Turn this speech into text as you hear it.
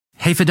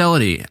Hey,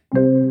 Fidelity.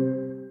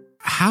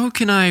 How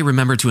can I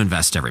remember to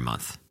invest every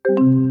month?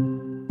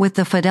 With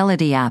the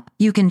Fidelity app,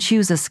 you can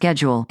choose a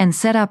schedule and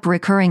set up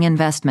recurring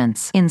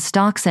investments in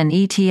stocks and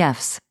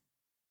ETFs.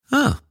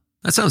 Oh,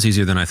 that sounds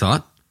easier than I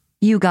thought.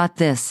 You got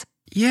this.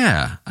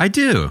 Yeah, I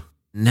do.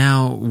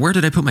 Now, where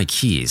did I put my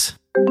keys?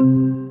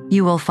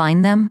 You will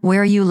find them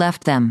where you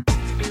left them.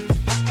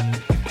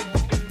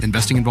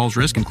 Investing involves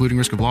risk, including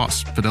risk of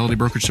loss. Fidelity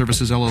Brokerage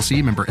Services,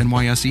 LLC, member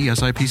NYSE,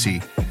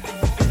 SIPC.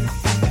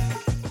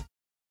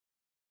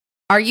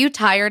 Are you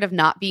tired of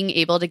not being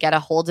able to get a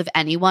hold of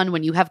anyone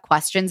when you have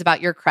questions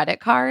about your credit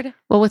card?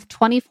 Well, with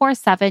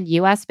 24/7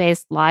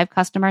 US-based live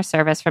customer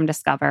service from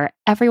Discover,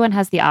 everyone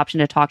has the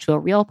option to talk to a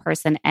real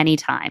person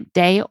anytime,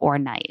 day or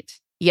night.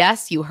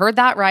 Yes, you heard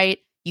that right.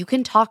 You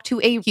can talk to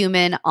a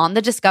human on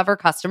the Discover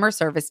customer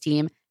service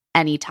team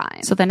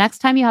anytime. So the next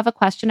time you have a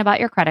question about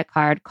your credit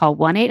card, call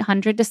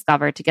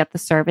 1-800-DISCOVER to get the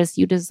service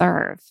you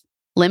deserve.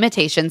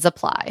 Limitations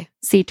apply.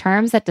 See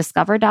terms at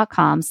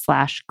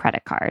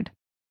discover.com/creditcard.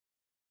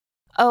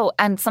 Oh,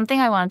 and something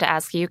I wanted to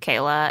ask you,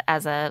 Kayla,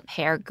 as a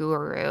hair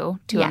guru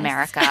to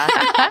America.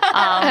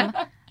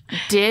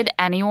 Did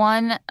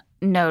anyone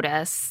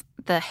notice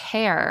the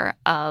hair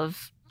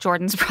of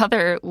Jordan's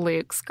brother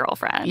Luke's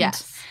girlfriend?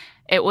 Yes.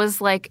 It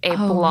was like a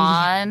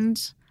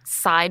blonde,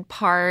 side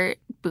part,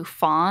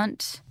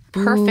 bouffant.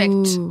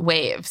 Perfect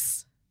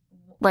waves.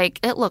 Like,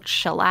 it looked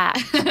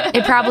shellacked.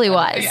 It probably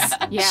was.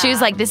 Yeah. She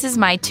was like, this is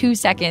my 2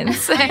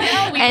 seconds.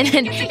 And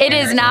it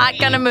is not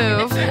going to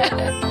move.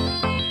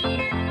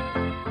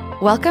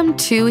 Welcome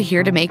to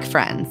Here to Make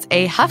Friends,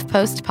 a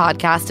HuffPost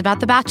podcast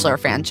about the Bachelor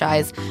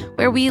franchise,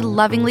 where we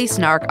lovingly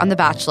snark on The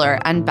Bachelor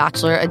and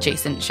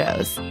Bachelor-adjacent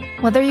shows.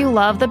 Whether you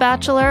love The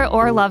Bachelor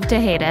or love to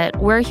hate it,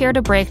 we're here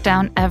to break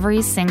down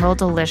every single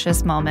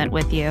delicious moment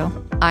with you.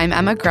 I'm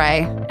Emma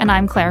Gray. And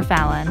I'm Claire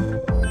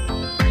Fallon.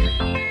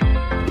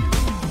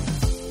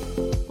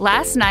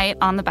 Last night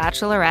on The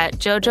Bachelorette,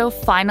 JoJo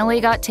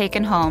finally got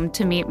taken home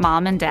to meet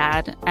mom and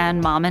dad,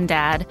 and mom and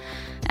dad,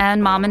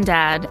 and mom and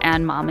dad,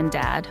 and mom and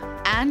dad.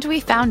 And we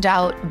found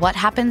out what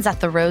happens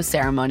at the rose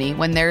ceremony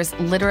when there's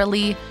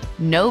literally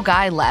no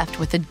guy left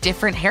with a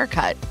different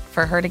haircut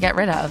for her to get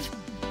rid of.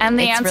 And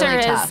the answer really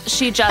is tough.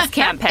 She just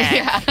can't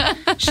pick.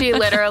 She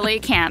literally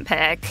can't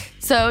pick.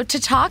 So to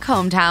talk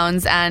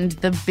hometowns and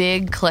the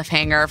big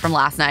cliffhanger from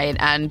last night,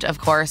 and of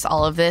course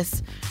all of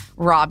this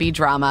Robbie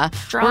drama.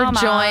 We're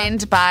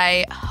joined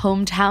by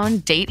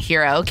hometown date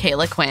hero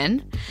Kayla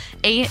Quinn,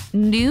 a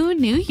new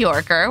New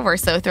Yorker. We're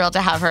so thrilled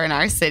to have her in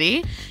our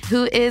city,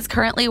 who is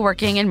currently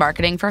working in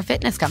marketing for a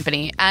fitness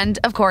company. And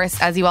of course,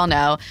 as you all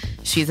know,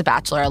 she's a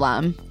Bachelor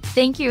alum.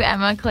 Thank you,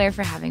 Emma, Claire,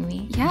 for having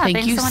me. Yeah,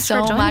 Thank you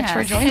so much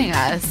for joining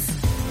us.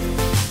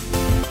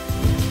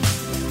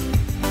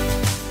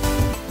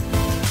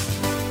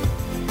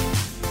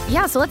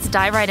 Yeah, so let's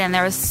dive right in.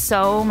 There was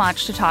so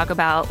much to talk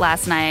about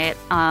last night.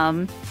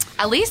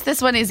 At least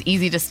this one is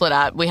easy to split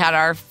up. We had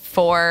our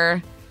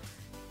 4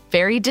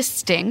 very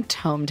distinct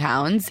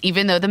hometowns,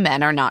 even though the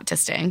men are not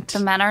distinct.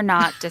 The men are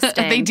not distinct.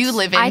 They do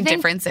live in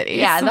different cities.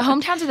 Yeah, the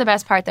hometowns are the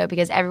best part, though,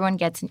 because everyone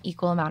gets an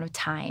equal amount of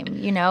time,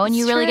 you know, and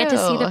you really get to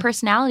see the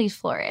personalities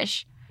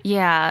flourish.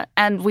 Yeah,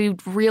 and we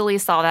really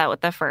saw that with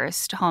the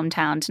first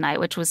hometown tonight,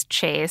 which was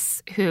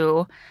Chase,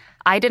 who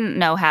I didn't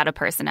know had a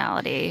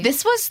personality.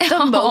 This was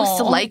the most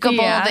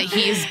likable that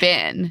he's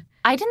been.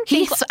 I didn't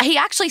think he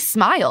actually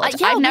smiled.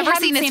 Yeah, I've never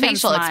seen his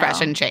facial smile.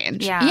 expression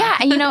change. Yeah,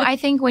 and you know, I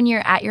think when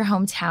you're at your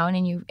hometown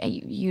and you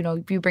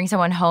bring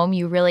someone home,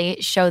 you really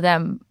show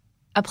them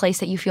a place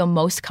that you feel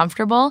most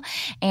comfortable.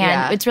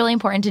 And it's really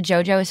important to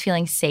JoJo is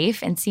feeling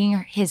safe and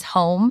seeing his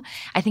home.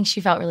 I think she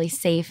felt really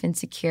safe and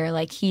secure,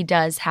 like he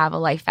does have a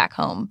life back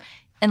home.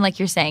 And like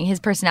you're saying, his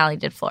personality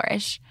did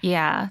flourish.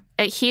 Yeah,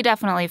 he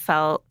definitely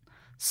felt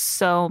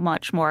so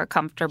much more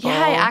comfortable.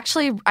 Yeah,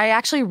 I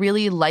actually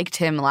really liked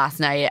him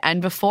last night.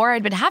 And before,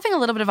 I'd been having a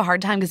little bit of a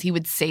hard time because he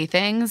would say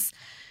things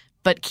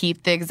but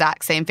keep the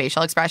exact same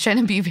facial expression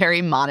and be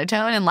very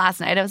monotone. And last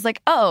night I was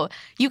like, oh,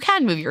 you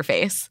can move your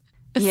face.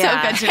 It's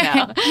so good to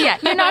know. Yeah,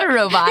 you're not a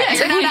robot. Yeah,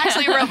 you're not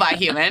actually a robot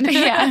human.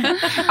 Yeah.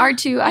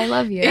 R2, I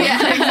love you.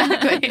 Yeah,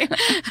 exactly.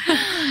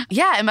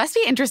 Yeah, it must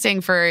be interesting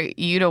for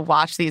you to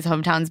watch these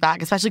hometowns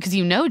back, especially because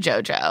you know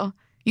JoJo.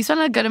 You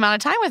spent a good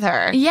amount of time with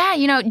her. Yeah,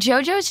 you know,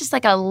 JoJo is just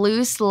like a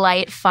loose,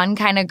 light, fun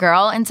kind of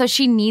girl. And so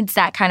she needs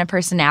that kind of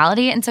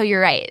personality. And so you're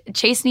right.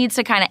 Chase needs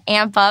to kind of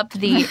amp up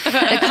the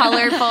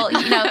colorful,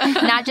 you know,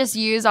 not just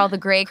use all the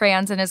gray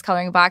crayons in his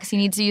coloring box. He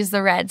needs to use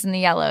the reds and the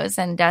yellows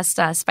and just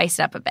spice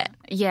it up a bit.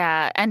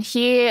 Yeah, and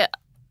he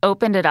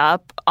opened it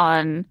up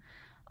on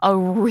a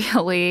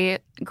really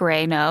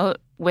gray note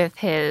with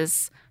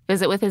his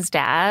visit with his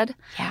dad.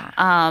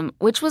 Yeah.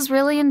 Which was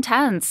really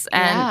intense.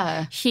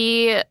 And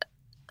he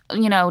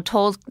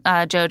told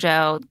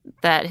JoJo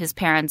that his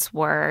parents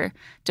were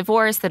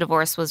divorced. The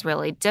divorce was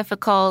really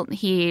difficult.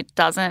 He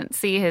doesn't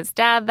see his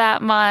dad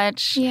that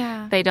much.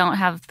 Yeah. They don't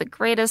have the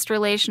greatest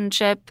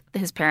relationship.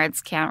 His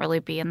parents can't really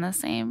be in the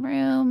same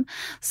room.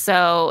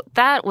 So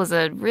that was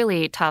a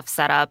really tough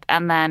setup.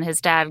 And then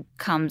his dad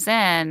comes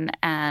in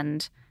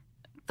and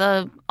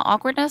the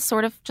awkwardness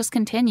sort of just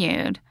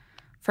continued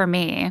for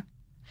me.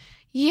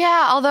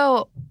 Yeah,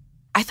 although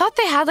I thought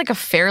they had like a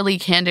fairly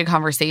candid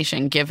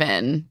conversation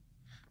given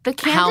the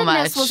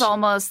candidness was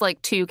almost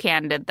like too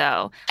candid,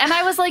 though. And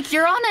I was like,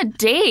 you're on a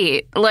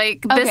date.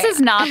 Like, this is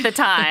not the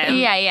time.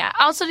 Yeah.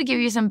 Also, to give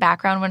you some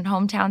background, when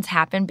hometowns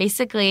happen,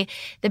 basically,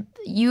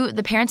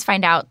 the parents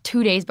find out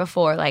 2 days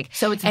before. Like,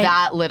 so it's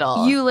that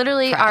little. You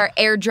literally are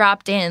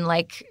airdropped in,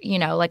 like, you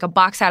know, like a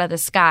box out of the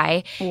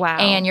sky. Wow.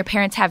 And your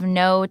parents have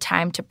no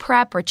time to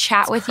prep or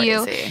chat with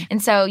you.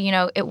 And so, you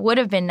know, it would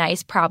have been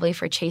nice probably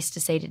for Chase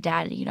to say to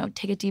Dad, you know,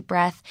 take a deep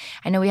breath.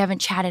 I know we haven't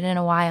chatted in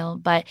a while,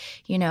 but,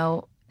 you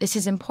know, this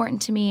is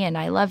important to me and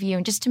I love you,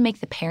 and just to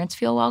make the parents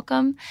feel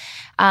welcome.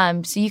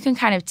 So you can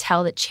kind of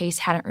tell that Chase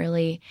hadn't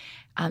really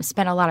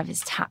spent a lot of his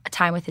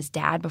time with his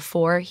dad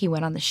before he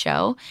went on the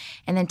show,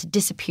 and then to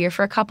disappear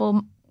for a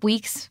couple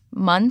weeks,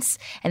 months,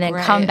 and then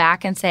come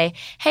back and say,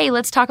 hey,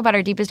 let's talk about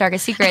our deepest,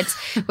 darkest secrets.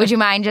 Would you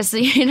mind just,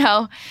 you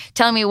know,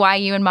 telling me why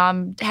you and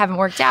Mom haven't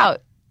worked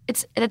out?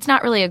 It's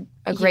not really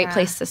a great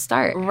place to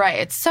start. Right.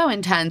 It's so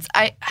intense.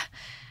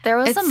 There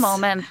was a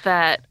moment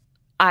that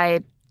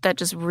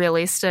just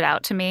really stood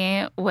out to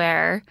me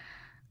where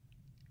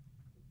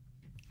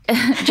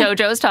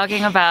JoJo's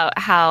talking about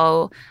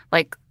how,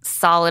 like,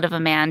 solid of a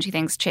man she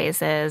thinks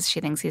Chase is. She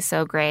thinks he's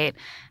so great.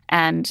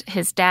 And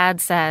his dad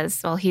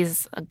says, well,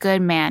 he's a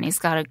good man. He's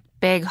got a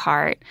big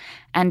heart.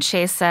 And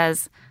Chase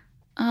says,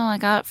 oh, I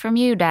got it from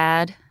you,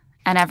 Dad.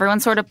 And everyone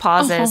sort of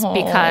pauses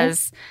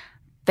because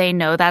they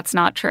know that's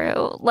not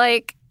true.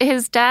 Like,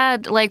 his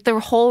dad, like, the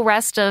whole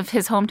rest of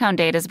his hometown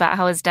date is about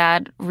how his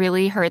dad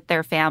really hurt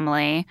their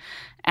family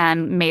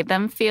and made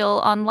them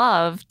feel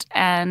unloved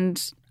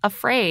and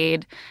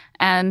afraid.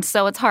 And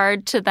so it's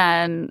hard to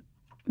then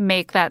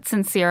make that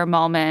sincere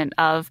moment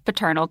of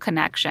paternal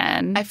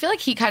connection. I feel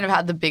like he kind of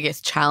had the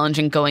biggest challenge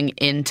in going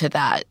into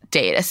that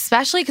date,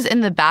 especially because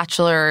in the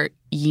Bachelor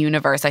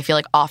universe, I feel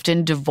like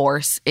often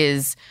divorce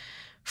is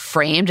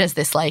framed as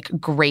this, like,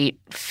 great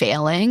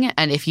failing.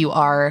 And if you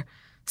are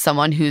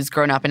someone who's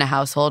grown up in a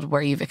household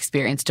where you've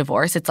experienced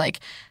divorce, it's like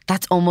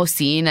that's almost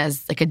seen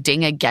as like a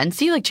ding against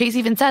you. Like Chase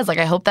even says, like,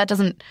 I hope that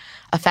doesn't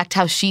affect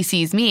how she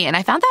sees me. And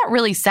I found that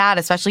really sad,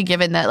 especially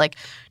given that, like,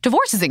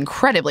 divorce is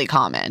incredibly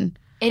common.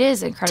 It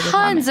is incredibly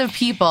common. Tons of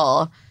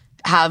people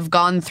have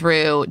gone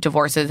through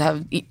divorces,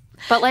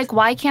 But, like,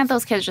 why can't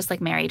those kids just,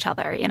 like, marry each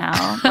other, you know?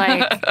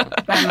 Like,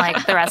 and,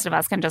 like, the rest of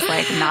us can just,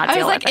 like, not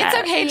deal with it.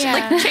 I was like, it's okay.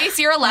 Like, Chase,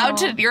 you're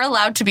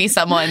allowed to be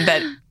someone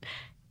that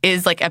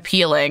is, like,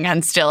 appealing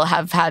and still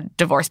have had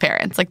divorced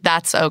parents. Like,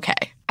 that's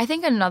okay. I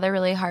think another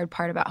really hard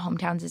part about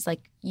hometowns is,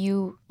 like,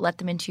 you let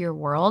them into your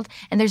world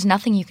and there's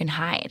nothing you can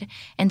hide.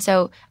 And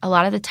so a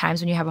lot of the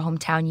times when you have a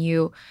hometown,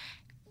 you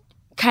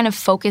kind of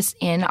focus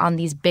in on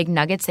these big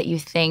nuggets that you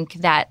think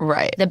that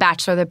the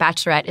Bachelor or the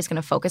Bachelorette is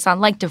going to focus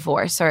on, like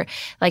divorce, or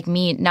like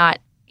me not,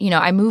 you know,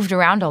 I moved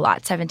around a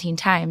lot, 17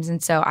 times.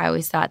 And so I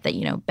always thought that,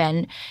 you know,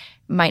 Ben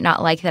might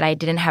not like that I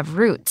didn't have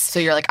roots. So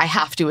you're like, I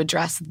have to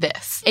address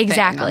this.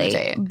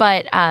 Exactly.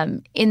 But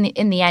in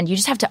the end, you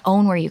just have to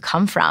own where you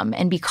come from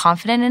and be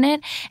confident in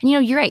it. And, you know,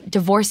 you're right.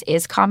 Divorce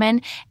is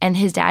common. And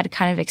his dad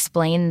kind of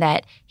explained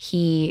that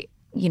he,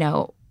 you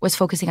know, was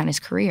focusing on his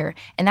career.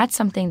 And that's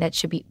something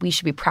that we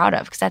should be proud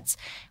of, because that's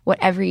what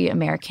every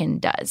American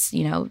does,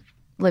 you know,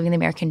 living the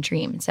American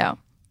dream. So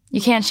you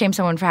can't shame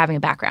someone for having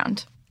a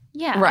background.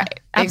 Yeah. Right.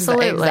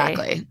 Absolutely.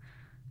 Exactly.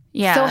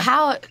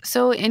 Yeah.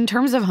 So in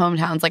terms of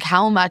hometowns, like,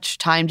 how much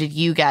time did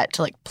you get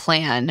to, like,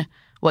 plan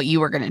what you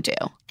were going to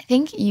do? I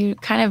think you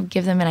kind of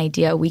give them an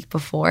idea a week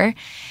before,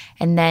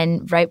 and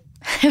then right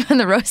when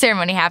the rose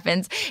ceremony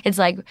happens, it's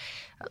like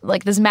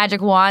this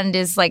magic wand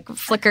is, like,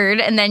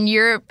 flickered, and then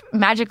you're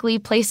magically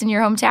placed in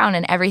your hometown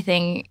and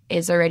everything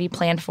is already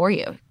planned for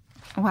you.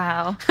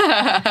 Wow.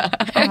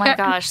 Oh my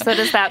gosh. So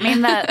does that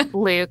mean that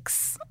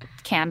Luke's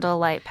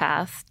candlelight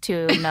path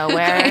to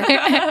nowhere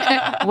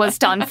was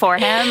done for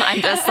him? I'm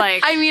just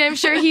like, I mean, I'm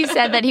sure he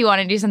said that he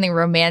wanted to do something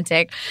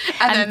romantic,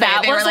 and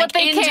that was what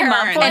they came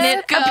up with, and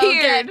it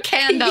appeared.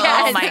 Candles.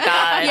 Yes. Oh my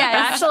god!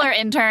 Yes. Bachelor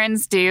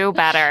interns do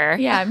better.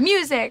 Yeah,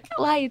 music,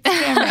 lights,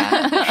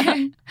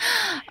 camera.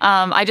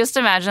 I just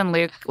imagine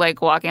Luke,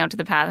 like, walking out to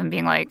the path and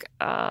being like,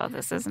 "Oh,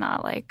 this is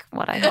not like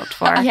what I hoped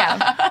for."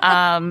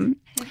 Yeah.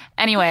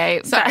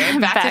 Anyway, sorry,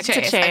 back to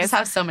Chase. I just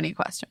have so many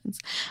questions.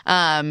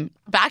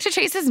 Back to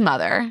Chase's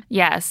mother.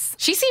 Yes.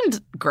 She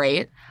seemed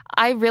great.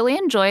 I really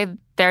enjoyed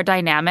their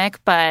dynamic,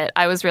 but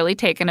I was really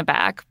taken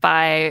aback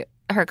by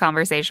her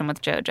conversation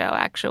with JoJo,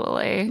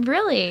 actually.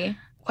 Really?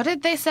 What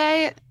did they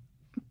say?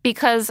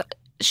 Because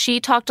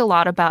she talked a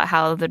lot about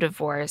how the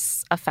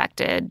divorce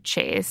affected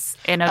Chase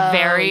in a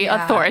very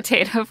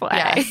authoritative way.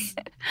 Yes.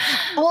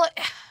 Well,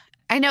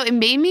 I know it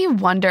made me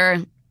wonder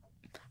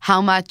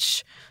how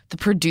much the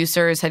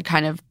producers had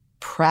kind of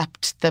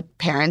prepped the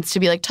parents to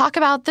be like, talk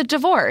about the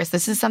divorce.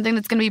 This is something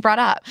that's going to be brought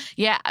up.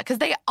 Yeah, because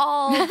they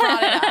all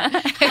brought it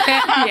up.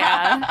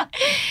 Yeah.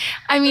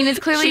 I mean, it's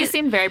clearly... She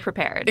seemed very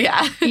prepared.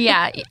 Yeah.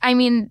 Yeah. I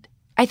mean,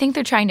 I think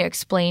they're trying to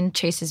explain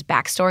Chase's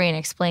backstory and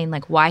explain,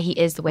 like, why he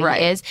is the way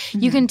he is.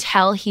 You can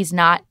tell he's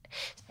not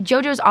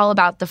JoJo's all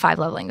about the 5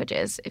 love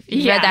languages. If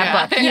you read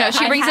that book,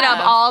 she brings it up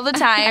all the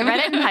time. I read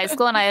it in high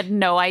school and I had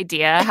no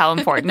idea how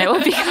important it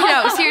would be.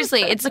 No,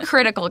 seriously, it's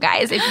critical,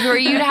 guys. If for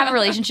you to have a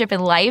relationship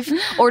in life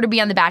or to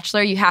be on The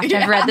Bachelor, you have to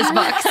have read this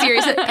book.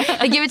 Seriously,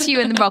 they give it to you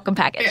in the welcome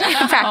package,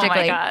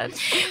 practically. Oh my God.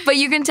 But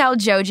you can tell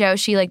JoJo,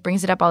 she like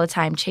brings it up all the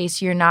time.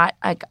 Chase, you're not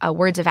a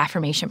words of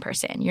affirmation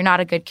person. You're not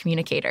a good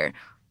communicator.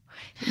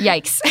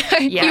 Yikes.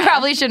 Yeah. You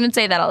probably shouldn't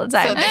say that all the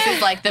time. So this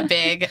is like the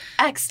big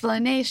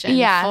explanation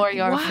for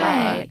your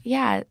flaw.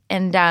 Yeah.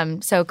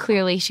 And so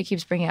clearly she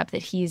keeps bringing up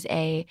that he's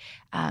a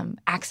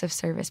acts of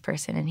service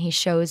person and he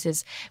shows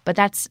his – but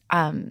that's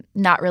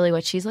not really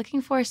what she's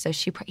looking for. So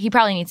he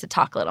probably needs to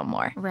talk a little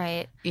more.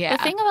 Right. Yeah.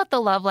 The thing about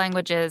the love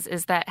languages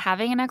is that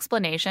having an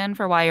explanation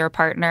for why your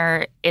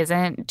partner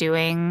isn't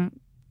doing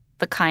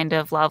the kind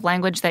of love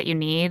language that you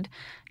need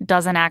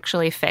doesn't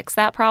actually fix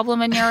that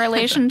problem in your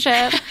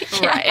relationship.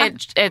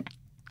 Right.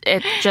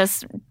 It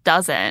just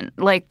doesn't.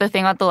 Like, the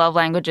thing about the love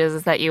languages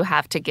is that you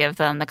have to give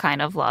them the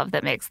kind of love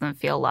that makes them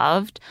feel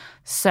loved.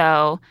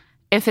 So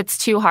if it's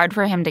too hard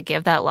for him to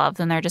give that love,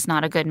 then they're just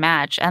not a good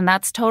match. And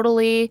that's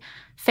totally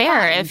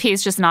fair. If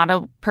he's just not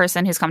a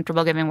person who's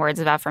comfortable giving words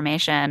of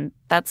affirmation,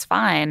 that's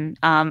fine.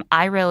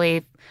 I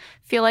really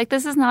feel like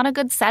this is not a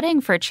good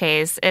setting for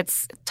Chase.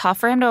 It's tough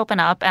for him to open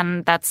up,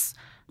 and that's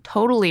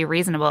totally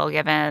reasonable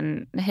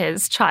given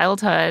his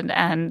childhood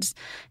and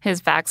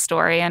his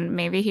backstory. And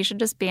maybe he should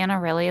just be in a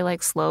really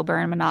like slow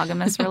burn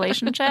monogamous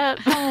relationship.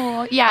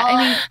 Oh, yeah.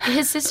 I mean,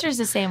 his sister's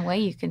the same way,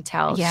 you can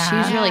tell.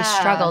 Yeah. She's really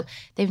struggled.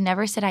 They've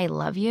never said, I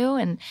love you.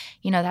 And,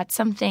 that's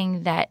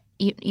something that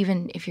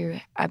even if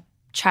you're a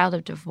child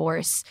of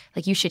divorce,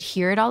 like you should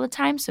hear it all the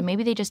time. So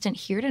maybe they just didn't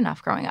hear it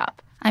enough growing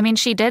up. I mean,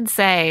 she did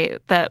say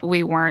that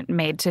we weren't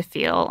made to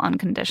feel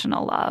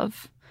unconditional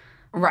love.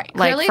 Right.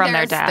 Like Clearly from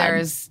their dad.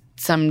 There's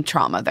some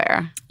trauma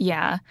there.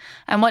 Yeah.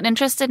 And what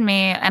interested me,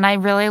 and I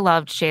really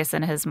loved Chase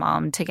and his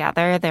mom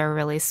together. They were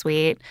really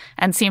sweet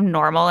and seemed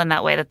normal in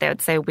that way that they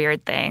would say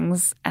weird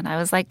things. And I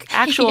was like,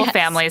 actual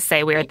families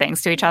say weird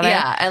things to each other.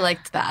 Yeah, I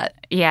liked that.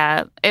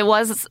 Yeah. It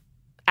was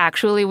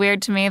actually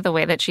weird to me the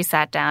way that she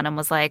sat down and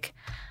was like,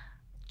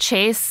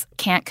 Chase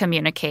can't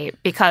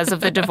communicate because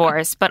of the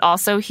divorce, but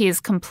also he's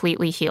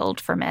completely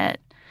healed from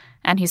it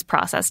and he's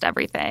processed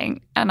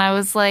everything. And I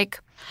was like,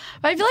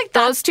 but I feel like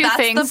those two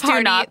things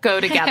do not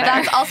go together.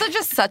 That's also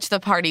just such the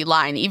party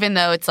line, even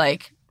though it's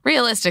like,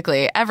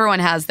 realistically, everyone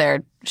has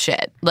their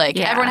shit. Like,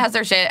 everyone has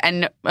their shit,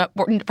 and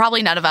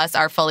probably none of us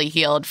are fully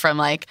healed from,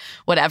 like,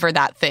 whatever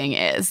that thing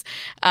is.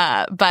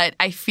 But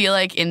I feel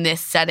like in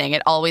this setting,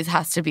 it always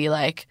has to be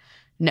like,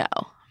 no,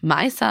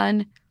 my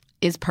son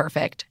is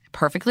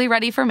perfectly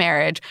ready for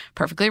marriage,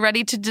 perfectly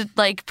ready to,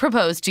 like,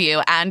 propose to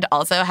you, and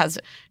also has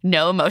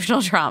no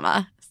emotional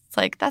trauma. It's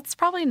like, that's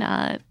probably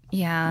not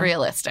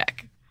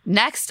realistic.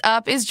 Next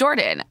up is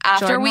Jordan.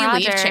 After we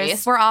leave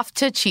Chase, we're off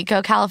to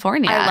Chico,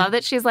 California. I love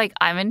that she's like,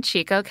 I'm in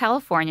Chico,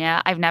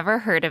 California. I've never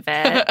heard of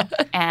it.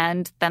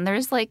 And then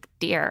there's like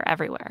deer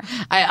everywhere.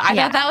 I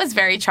thought that was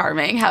very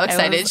charming, how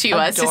excited she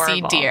was to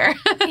see deer.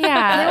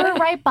 Yeah. They were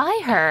right by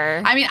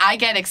her. I mean, I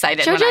get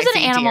excited when I JoJo's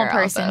see an animal deer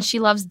person. also. She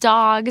loves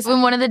dogs.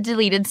 In one of the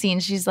deleted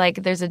scenes, she's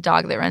like, there's a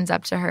dog that runs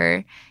up to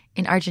her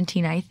in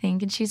Argentina, I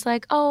think. And she's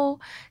like, oh,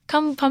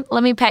 come,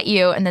 let me pet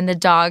you. And then the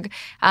dog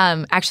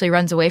actually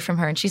runs away from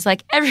her. And she's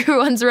like,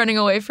 everyone's running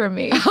away from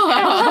me.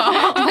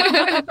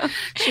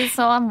 She's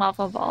so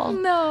unlovable.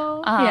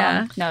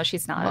 No. No,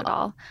 she's not at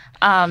all.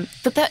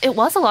 But it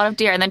was a lot of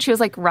deer. And then she was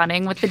like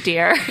running with the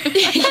deer.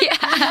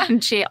 Yeah.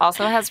 And she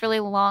also has really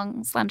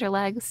long, slender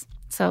legs.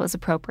 So it was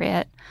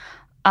appropriate.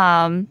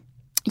 And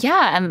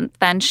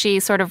then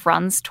she sort of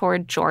runs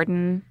toward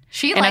Jordan.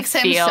 She likes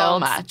him so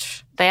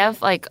much. They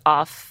have like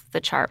off the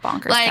chart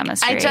bonkers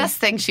chemistry. I just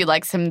think she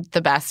likes him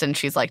the best, and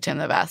she's liked him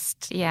the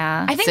best.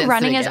 Yeah. I think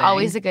running is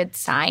always a good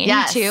sign,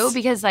 too,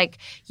 because like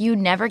you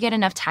never get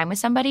enough time with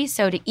somebody.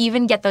 So to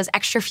even get those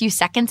extra few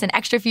seconds and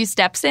extra few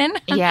steps in,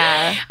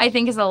 I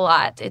think is a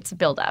lot. It's a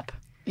buildup.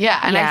 Yeah,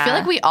 and I feel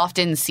like we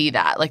often see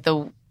that, like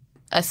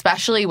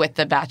especially with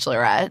The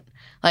Bachelorette,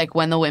 like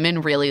when the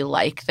women really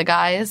like the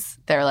guys,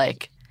 they're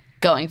like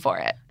going for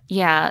it.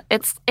 Yeah,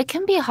 it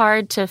can be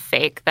hard to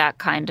fake that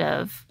kind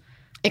of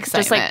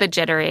excitement. Just like the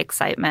jittery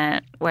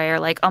excitement where you're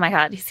like, oh my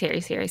God, he's here,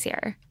 he's here, he's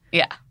here.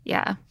 Yeah.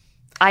 Yeah.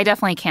 I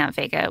definitely can't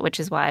fake it, which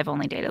is why I've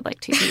only dated like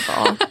 2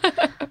 people.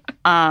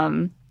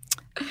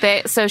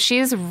 So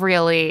she's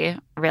really,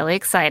 really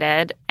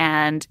excited.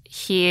 And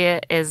he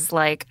is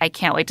like, I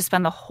can't wait to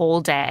spend the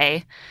whole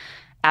day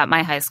at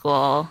my high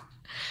school,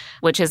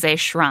 which is a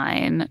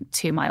shrine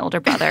to my older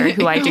brother,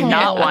 who I do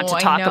not want to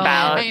talk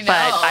about, but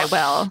I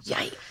will.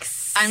 Yikes.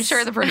 I'm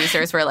sure the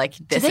producers were like,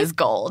 this is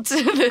gold.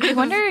 I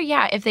wonder,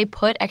 if they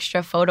put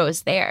extra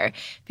photos there.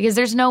 Because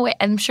there's no way.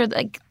 I'm sure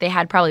like they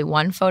had probably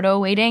 1 photo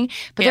waiting,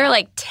 but there were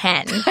like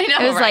 10. I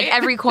know, it was like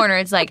every corner,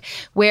 it's like,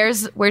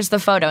 where's the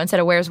photo instead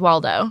of where's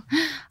Waldo?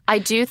 I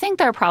do think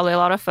there are probably a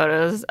lot of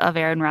photos of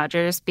Aaron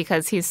Rodgers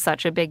because he's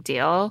such a big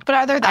deal. But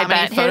are there that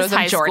many photos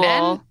of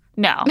Jordan?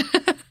 No.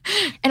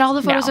 And all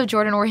the photos of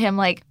Jordan were him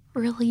like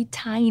really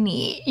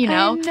tiny, you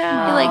know? I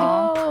know.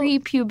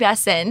 Like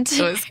prepubescent.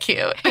 It was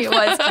cute. It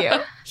was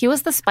cute. He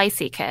was the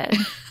spicy kid.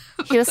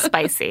 He was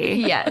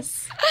spicy.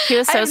 Yes. He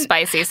was so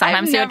spicy.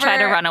 Sometimes he would try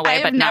to run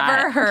away, but not. I've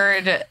never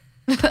heard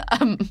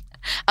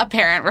a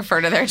parent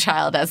refer to their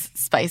child as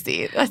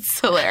spicy.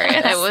 That's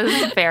hilarious. It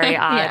was very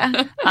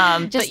odd.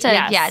 Just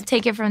to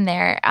take it from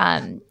there.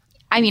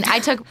 I mean, I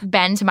took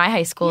Ben to my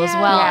high school as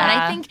well, and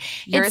I think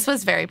yours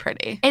was very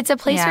pretty. It's a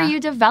place where you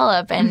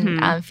develop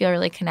and feel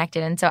really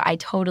connected, and so I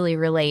totally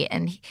relate.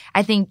 And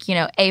I think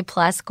A+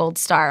 gold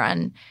star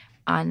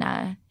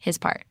on his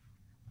part.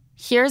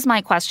 Here's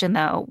my question,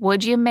 though: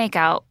 would you make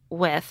out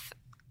with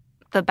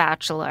the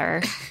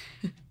Bachelor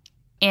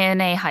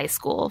in a high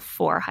school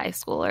for high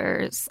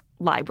schoolers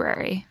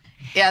library?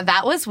 Yeah,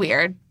 that was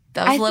weird.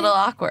 That was a little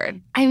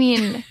awkward. I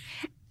mean,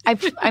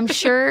 I'm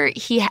sure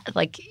he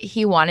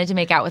wanted to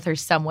make out with her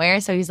somewhere,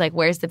 so he's like,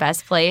 "Where's the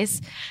best place?"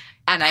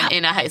 And I'm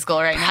in a high school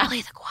right now.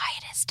 Probably the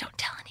quietest. Don't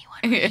tell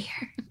anyone we're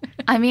here.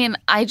 I mean,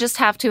 I just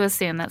have to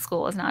assume that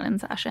school was not in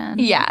session.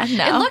 Yeah,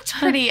 no. It looked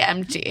pretty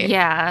empty.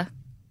 Yeah.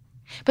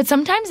 But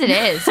sometimes it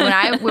is.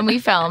 When we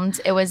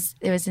filmed, it was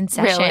in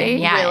session. Really?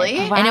 Yeah.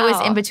 Really? Wow. And it was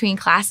in between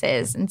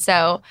classes. And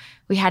so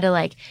we had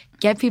to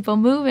get people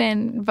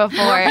moving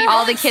before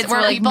all the kids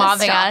were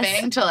mobbing us.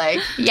 To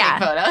take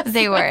photos.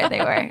 They were.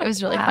 It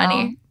was really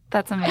funny.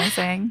 That's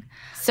amazing.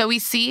 So we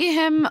see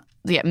him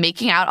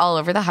making out all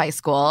over the high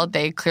school.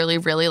 They clearly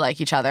really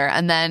like each other.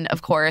 And then,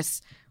 of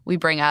course, we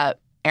bring up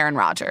Aaron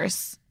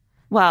Rodgers.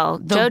 Well,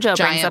 The JoJo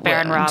brings up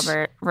Aaron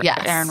wound.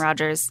 Yes. Aaron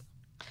Rodgers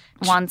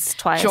once,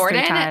 twice,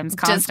 Jordan 3 times,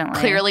 constantly.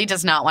 clearly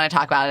does not want to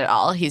talk about it at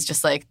all. He's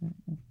just like,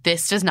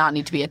 this does not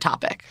need to be a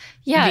topic.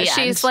 Yeah, The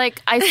she's end.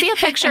 like, I see a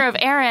picture of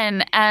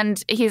Aaron,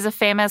 and he's a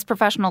famous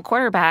professional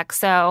quarterback,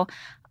 so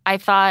I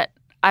thought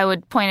I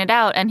would point it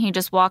out, and he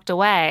just walked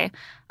away.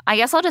 I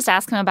guess I'll just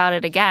ask him about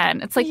it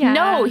again. It's like,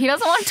 no, he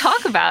doesn't want to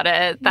talk about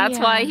it. That's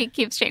why he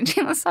keeps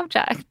changing the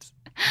subject.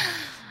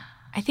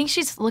 I think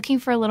she's looking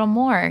for a little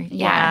more.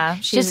 Yeah,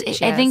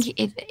 I think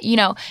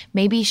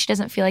maybe she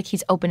doesn't feel like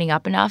he's opening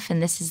up enough,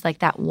 and this is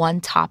that one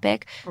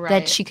topic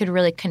that she could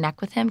really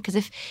connect with him. Because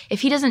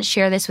if he doesn't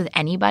share this with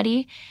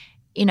anybody,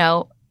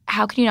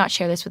 how can you not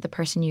share this with the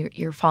person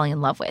you're falling in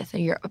love with or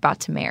you're about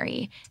to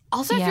marry?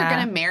 Also, if you're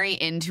going to marry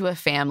into a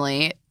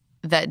family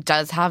that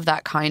does have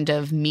that kind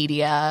of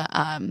media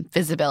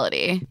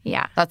visibility,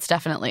 that's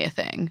definitely a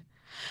thing.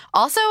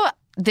 Also,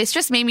 this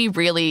just made me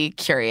really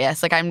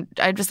curious. I'm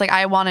just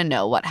I want to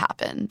know what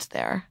happened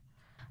there.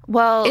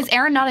 Well, is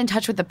Aaron not in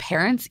touch with the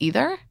parents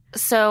either?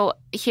 So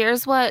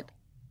here's what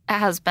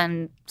has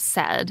been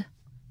said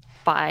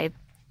by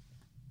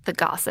the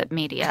gossip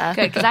media.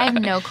 Good, because I have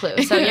no clue.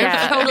 So you're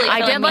totally I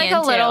did filling me a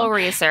in, little too.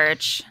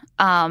 research.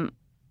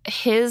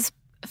 His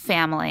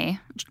family,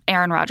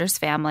 Aaron Rodgers'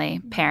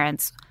 family,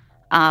 parents,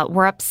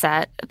 were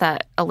upset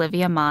that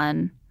Olivia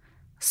Munn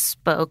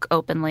spoke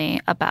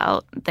openly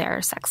about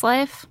their sex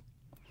life.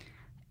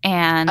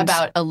 And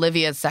about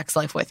Olivia's sex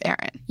life with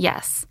Aaron.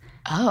 Yes.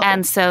 Oh.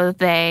 And so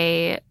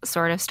they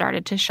sort of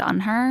started to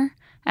shun her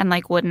and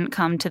wouldn't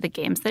come to the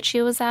games that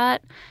she was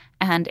at.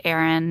 And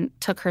Aaron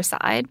took her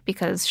side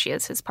because she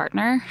is his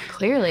partner.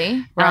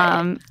 Clearly.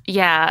 Right.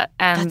 Yeah.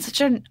 And that's such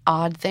an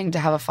odd thing to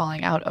have a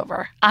falling out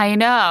over. I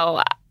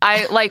know.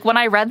 When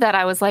I read that,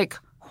 I was like,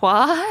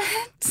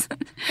 what?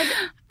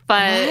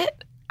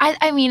 But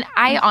I mean,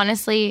 I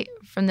honestly,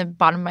 from the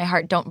bottom of my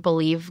heart, don't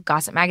believe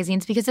gossip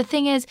magazines, because the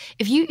thing is,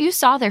 if you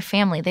saw their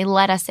family, they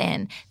let us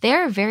in.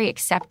 They're a very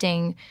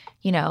accepting,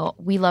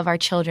 we love our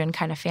children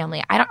kind of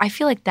family. I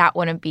feel like that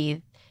wouldn't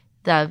be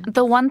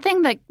the one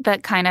thing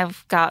that kind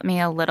of got me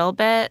a little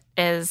bit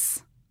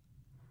is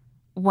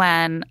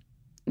when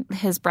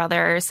his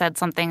brother said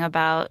something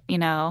about,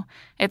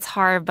 it's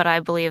hard, but I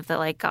believe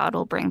that God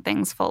will bring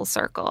things full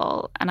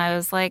circle. And I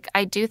was like,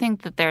 I do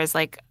think that there's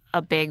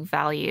a big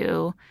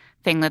value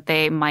thing that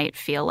they might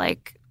feel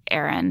like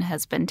Aaron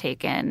has been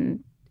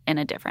taken in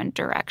a different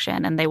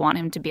direction, and they want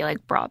him to be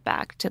brought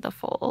back to the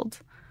fold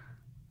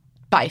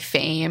by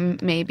fame,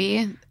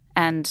 maybe,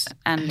 and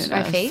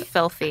by faith,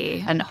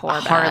 filthy and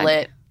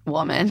harlot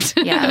woman.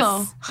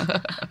 Yes,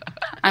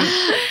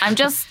 I'm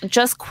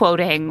just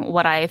quoting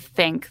what I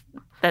think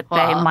that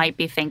they might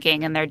be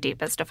thinking in their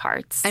deepest of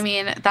hearts. I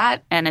mean,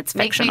 that and it's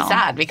makes fictional. me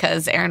sad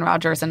because Aaron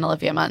Rodgers and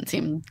Olivia Munn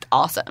seem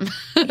awesome.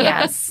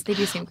 Yes, they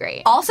do seem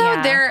great. Also,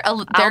 they're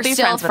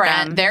still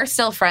friends. They're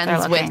still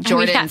friends with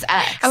Jordan's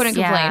ex. I wouldn't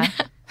complain.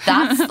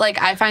 That's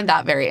I find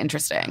that very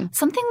interesting.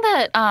 Something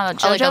that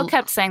JoJo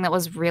kept saying that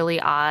was really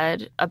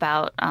odd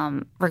about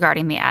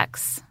regarding the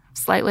ex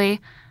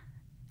slightly.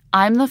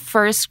 I'm the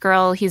first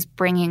girl he's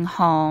bringing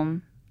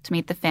home to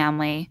meet the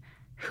family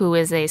who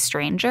is a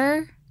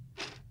stranger.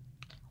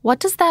 What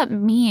does that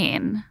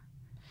mean?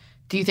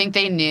 Do you think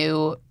they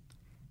knew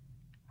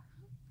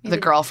the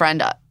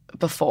girlfriend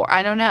before?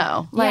 I don't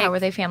know. Were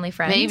they family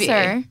friends?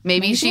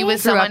 Maybe she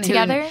was grew someone up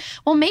together.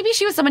 Maybe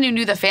she was someone who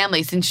knew the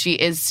family, since she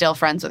is still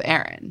friends with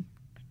Aaron.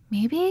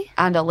 Maybe.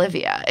 And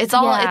Olivia. It's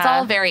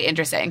all very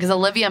interesting because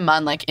Olivia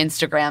Munn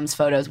Instagrams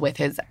photos with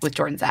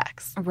Jordan's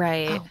ex.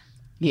 Right.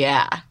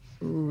 Yeah.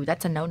 Ooh,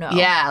 that's a no-no.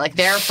 Yeah, like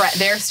they're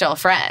still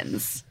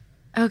friends.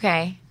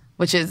 Okay.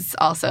 Which is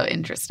also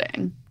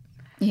interesting.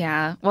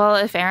 Yeah. Well,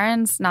 if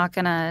Aaron's not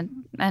going to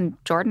and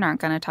Jordan aren't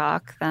going to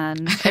talk,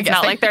 then it's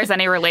not like there's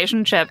any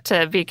relationship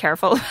to be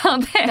careful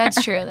about there.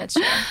 That's true.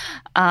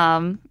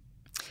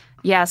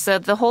 Yeah, so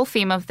the whole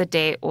theme of the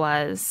date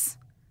was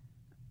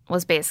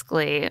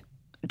basically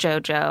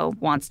JoJo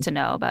wants to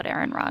know about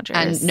Aaron Rodgers.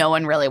 And no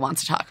one really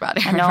wants to talk about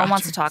it. And no one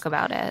wants to talk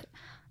about it.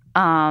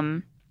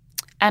 And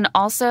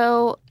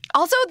also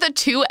the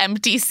 2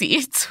 empty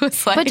seats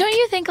was like... But don't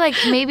you think like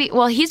maybe...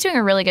 Well, he's doing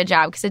a really good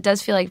job because it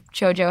does feel like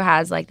JoJo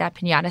has like that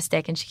piñata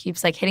stick and she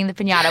keeps like hitting the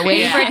piñata,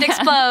 waiting for it to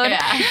explode,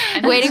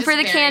 waiting for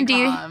the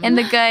candy and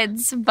the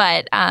goods.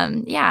 But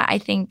I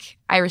think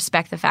I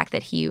respect the fact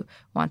that he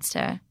wants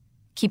to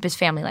keep his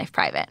family life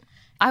private.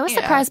 I was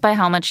surprised by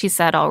how much he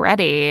said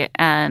already,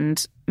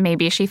 and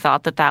maybe she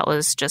thought that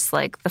was just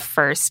like the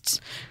first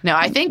No,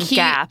 I think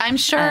gap. I'm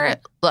sure,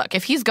 look,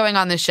 if he's going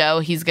on the show,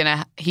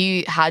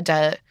 he had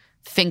to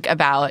think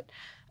about,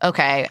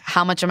 okay,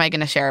 how much am I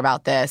going to share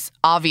about this?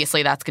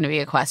 Obviously, that's going to be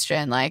a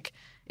question. Like,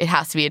 it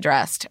has to be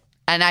addressed.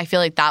 And I feel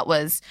like that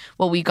was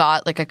what we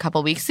got like a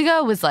couple weeks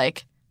ago was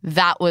like,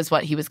 that was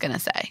what he was going to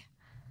say.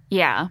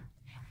 Yeah.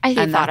 I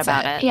thought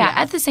about it. Yeah.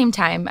 At the same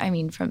time, I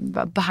mean, from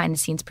a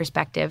behind-the-scenes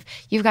perspective,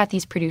 you've got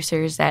these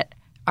producers that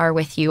are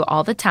with you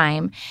all the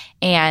time.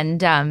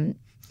 And, I'm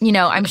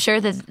sure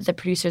that the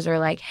producers are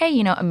like, hey,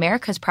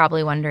 America's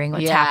probably wondering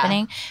what's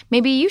happening.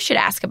 Maybe you should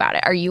ask about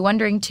it. Are you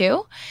wondering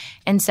too?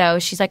 And so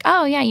she's like,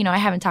 oh, yeah, I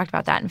haven't talked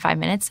about that in 5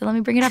 minutes, so let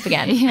me bring it up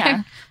again.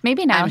 Yeah.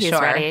 Maybe now I'm he's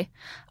sure. ready.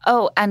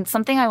 Oh, and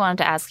something I wanted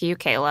to ask you,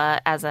 Kayla,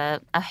 as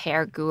a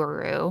hair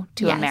guru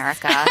to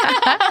America.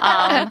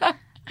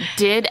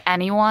 Did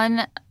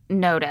anyone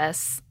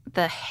notice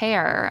the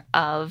hair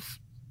of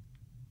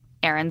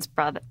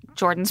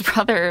Jordan's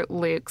brother,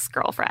 Luke's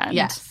girlfriend?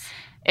 Yes.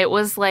 It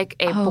was like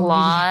a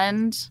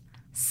blonde,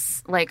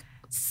 like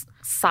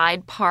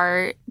side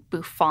part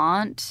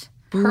bouffant.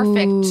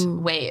 Perfect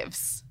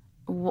waves.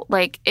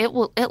 Like it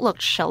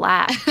looked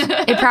shellacked.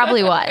 It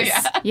probably was.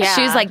 Yeah.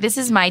 She was like, this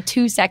is my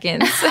 2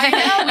 seconds.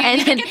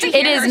 And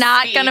it is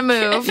not going to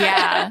move.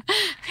 Yeah.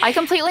 I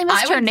completely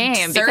missed her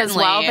name because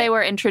while they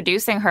were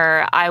introducing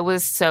her, I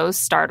was so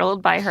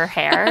startled by her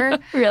hair.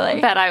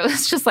 Really? That I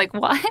was just like,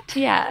 what?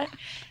 Yeah.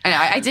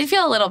 I did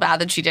feel a little bad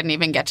that she didn't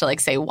even get to like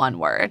say one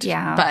word.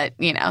 Yeah. But,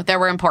 there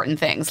were important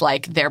things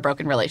like their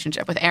broken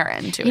relationship with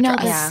Aaron to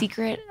address. The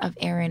secret of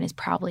Aaron is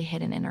probably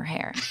hidden in her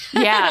hair.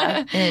 Yeah.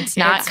 And it's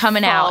not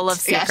coming out. Full of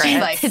secrets.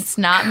 Yeah, like, it's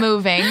not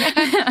moving.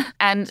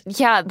 And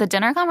the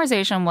dinner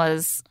conversation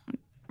was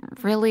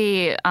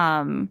really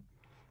kind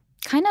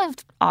of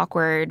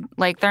awkward.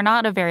 Like they're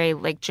not a very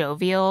like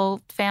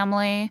jovial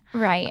family.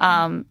 Right.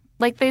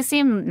 Like they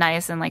seem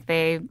nice and like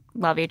they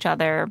love each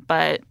other,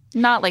 but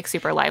not like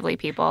super lively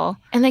people.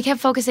 And they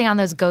kept focusing on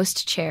those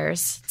ghost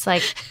chairs. It's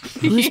like,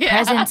 whose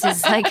presence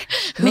is like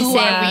missing? Who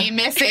are we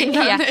missing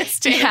from this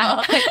table?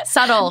 Yeah.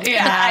 Subtle.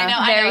 Yeah, I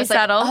know. Very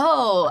subtle. Like,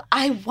 oh,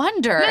 I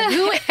wonder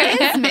who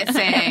is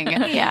missing.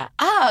 Yeah.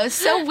 Oh, it's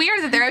so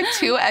weird that there are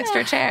 2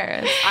 extra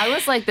chairs. I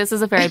was like, this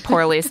is a very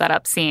poorly set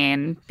up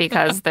scene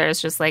because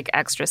there's just like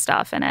extra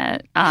stuff in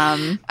it.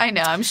 I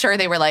know. I'm sure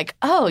they were like,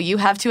 oh, you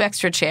have 2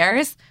 extra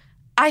chairs?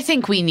 I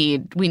think we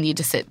need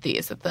to sit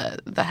these at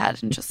the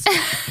head and just,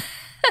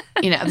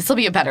 this will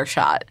be a better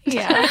shot.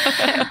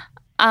 Yeah.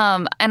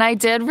 And I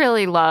did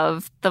really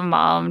love the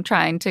mom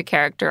trying to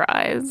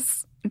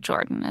characterize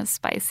Jordan as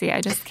spicy.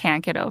 I just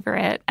can't get over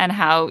it. And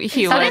how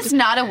that is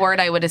not a word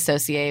I would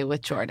associate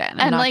with Jordan.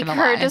 And like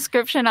her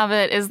description of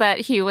it is that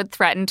he would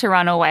threaten to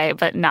run away,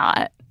 but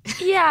not.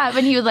 Yeah,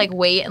 when he would like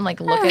wait and like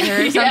look at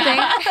her or something.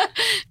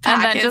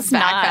 And then just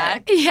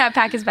backpack. Yeah,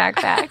 pack his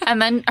backpack. And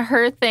then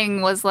her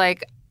thing was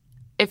like,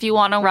 if you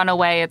want to run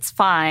away, it's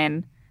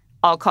fine.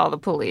 I'll call the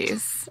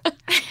police.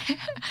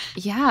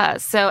 Yeah.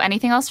 So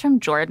anything else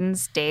from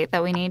Jordan's date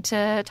that we need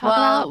to talk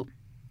about?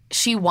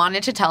 She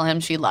wanted to tell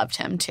him she loved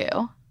him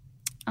too.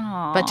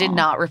 Aww. But did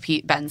not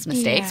repeat Ben's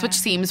mistakes, which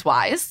seems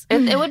wise.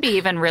 It would be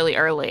even really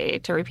early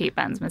to repeat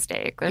Ben's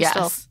mistake. There's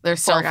still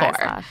 4 guys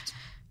left.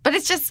 But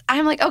it's just,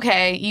 I'm like,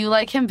 okay, you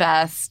like him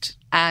best.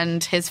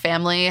 And his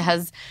family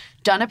has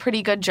done a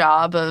pretty good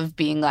job of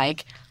being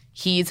like,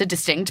 he's a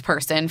distinct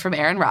person from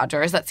Aaron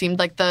Rodgers. That seemed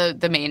like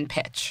the main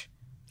pitch.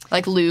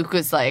 Like Luke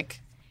was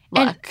like,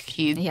 look,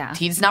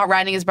 he's not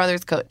riding his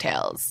brother's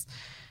coattails.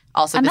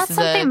 Also, and this that's is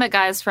something the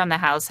guys from the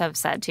house have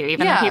said too,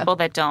 even the people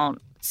that don't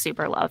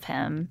super love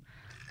him.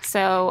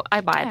 So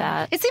I buy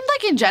that. It seemed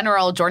like in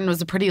general, Jordan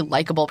was a pretty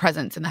likable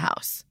presence in the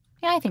house.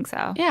 Yeah, I think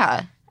so.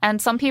 Yeah. And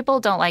some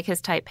people don't like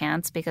his tight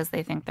pants because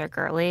they think they're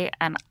girly.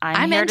 And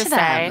I'm here to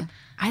say,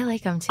 I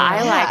like them too.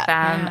 I like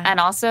them. Yeah.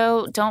 And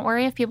also, don't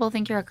worry if people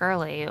think you're a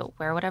girly.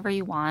 Wear whatever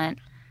you want.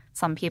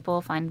 Some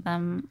people find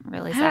them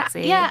really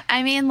sexy. Yeah,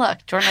 I mean,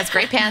 look, Jordan has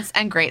great pants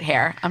and great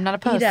hair. I'm not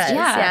opposed. He does.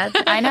 Yeah,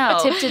 I know.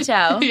 Tip to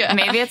toe. Yeah.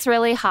 Maybe it's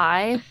really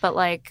high, but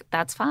like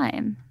that's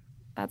fine.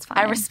 That's fine.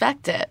 I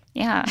respect it.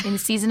 Yeah. In a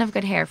season of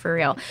good hair, for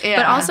real. Yeah.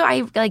 But also,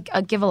 I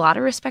give a lot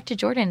of respect to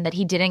Jordan that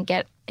he didn't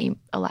get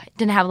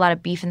didn't have a lot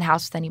of beef in the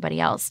house with anybody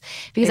else.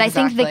 Because I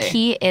think the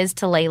key is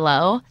to lay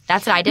low.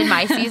 That's what I did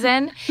my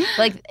season.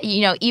 Like,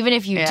 even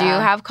if you do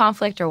have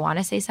conflict or want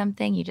to say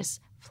something, you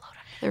just float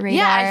under the radar.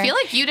 Yeah, I feel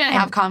like you didn't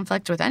have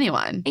conflict with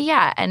anyone.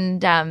 Yeah,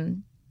 and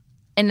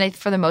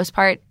for the most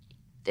part,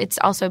 it's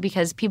also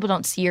because people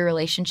don't see your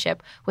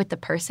relationship with the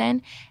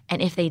person.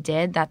 And if they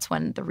did, that's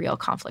when the real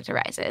conflict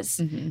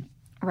arises. Mm-hmm.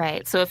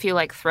 Right. So if you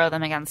throw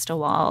them against a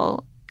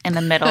wall in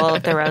the middle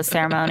of the rose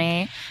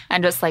ceremony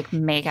and just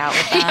make out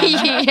with them.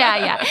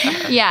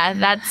 Yeah,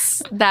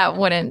 that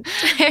wouldn't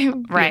be a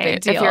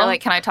big deal. If you're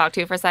can I talk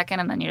to you for a second?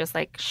 And then you just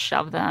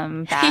shove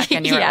them back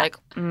and you're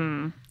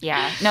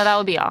yeah. No, that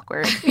would be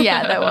awkward.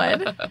 Yeah, that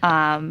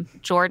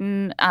would.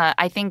 Jordan,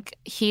 I think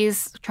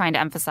he's trying to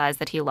emphasize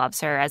that he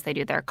loves her as they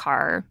do their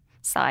car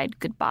side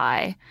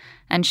goodbye.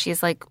 And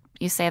she's like,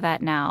 you say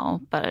that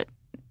now, but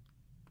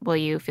will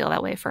you feel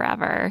that way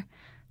forever?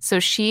 So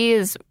she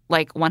is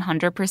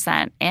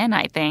 100% in,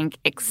 I think,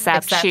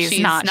 except she's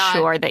not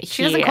sure that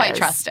she doesn't quite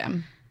trust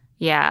him.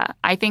 Yeah.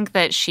 I think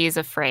that she's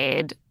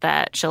afraid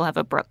that she'll have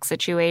a Brooke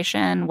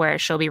situation where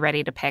she'll be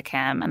ready to pick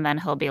him and then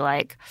he'll be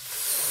like,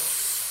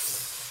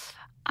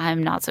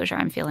 I'm not so sure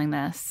I'm feeling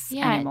this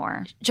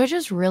anymore.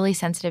 JoJo's really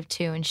sensitive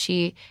too, and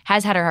she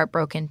has had her heart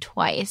broken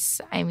twice.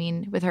 I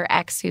mean, with her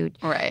ex who,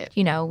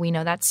 we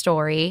know that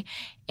story.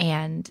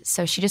 And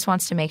so she just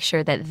wants to make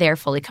sure that they're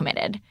fully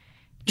committed.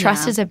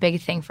 Trust is a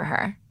big thing for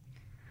her.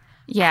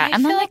 Yeah,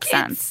 and that makes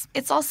sense.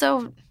 It's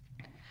also,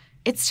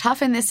 it's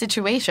tough in this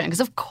situation because,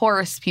 of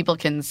course, people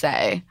can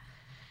say,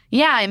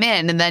 yeah, I'm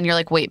in. And then you're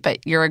like, wait, but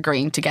you're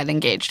agreeing to get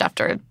engaged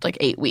after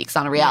 8 weeks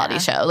on a reality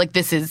show.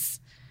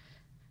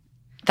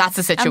 That's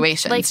the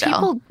situation still.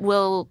 People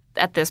will,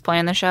 at this point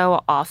in the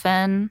show,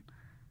 often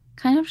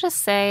kind of just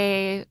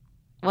say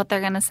what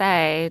they're going to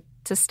say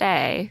to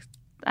stay.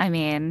 I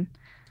mean,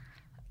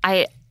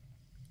 I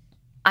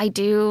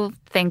do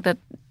think that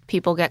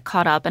people get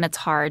caught up and it's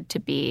hard to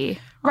be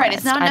honest.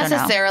 It's not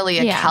necessarily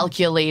a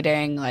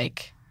calculating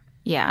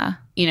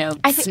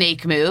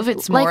snake move.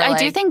 It's more I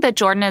do think that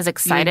Jordan is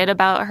excited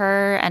about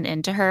her and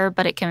into her,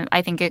 but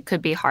I think it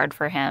could be hard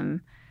for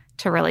him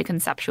to really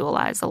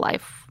conceptualize a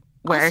life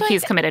where also,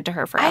 he's committed to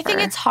her forever. I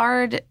think it's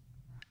hard.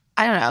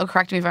 I don't know.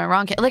 Correct me if I'm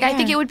wrong. I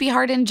think it would be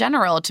hard in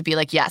general to be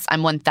yes,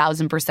 I'm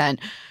 1,000%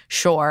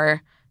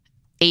 sure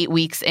 8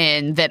 weeks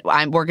in that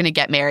we're going to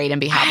get married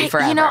and be happy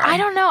forever. I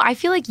don't know. I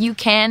feel like you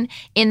can,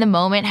 in the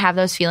moment, have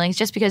those feelings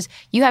just because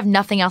you have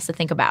nothing else to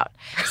think about.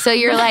 So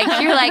you're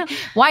like,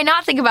 why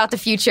not think about the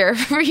future?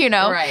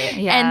 Right.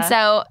 Yeah. And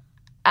so,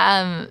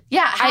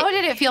 how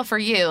did it feel for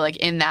you,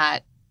 in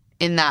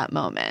that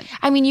moment?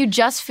 I mean, you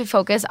just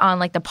focus on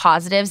the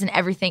positives and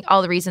everything,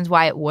 all the reasons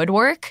why it would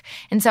work.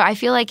 And so I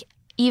feel like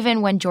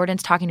even when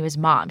Jordan's talking to his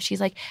mom,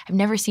 she's like, I've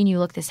never seen you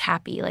look this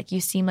happy.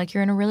 You seem like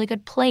you're in a really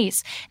good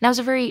place. And that was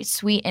a very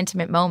sweet,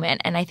 intimate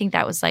moment. And I think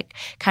that was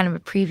kind of a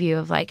preview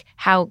of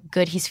how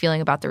good he's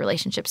feeling about the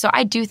relationship. So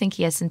I do think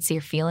he has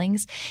sincere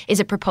feelings. Is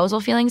it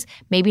proposal feelings?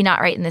 Maybe not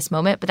right in this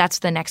moment, but that's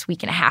what the next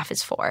week and a half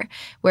is for,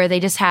 where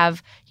they just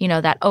have,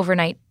 that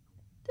overnight,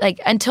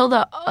 until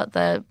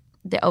the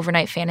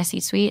overnight fantasy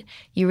suite,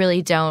 you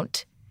really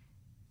don't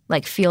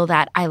feel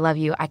that I love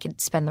you. I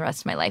could spend the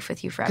rest of my life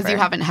with you forever. Because you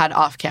haven't had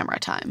off-camera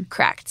time.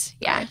 Correct.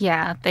 Yeah.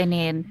 Yeah, they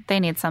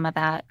need some of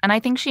that. And I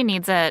think she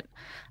needs it,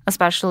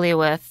 especially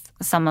with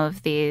some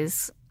of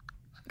these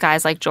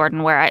guys like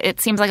Jordan, where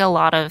it seems like a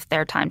lot of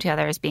their time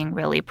together is being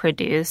really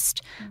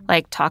produced.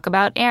 Talk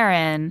about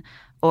Aaron,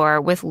 or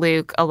with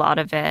Luke, a lot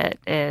of it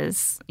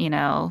is,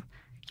 you're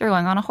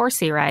going on a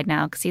horsey ride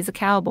now because he's a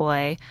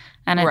cowboy.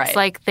 And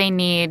it's they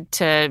need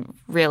to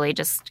really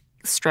just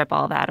strip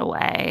all that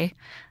away.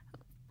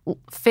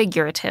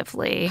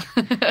 Figuratively,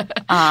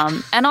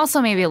 and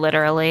also maybe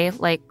literally,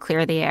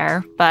 clear the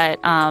air, but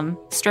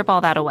strip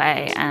all that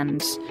away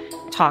and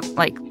talk,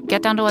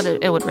 get down to what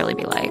it would really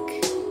be like.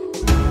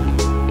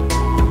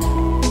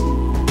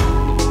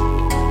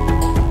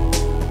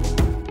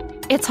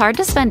 It's hard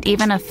to spend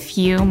even a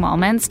few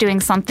moments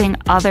doing something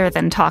other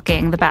than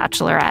talking The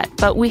Bachelorette,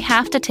 but we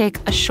have to take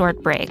a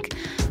short break.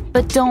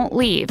 But don't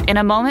leave. In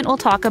a moment, we'll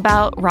talk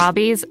about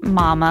Robbie's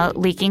mama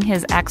leaking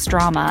his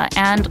ex-drama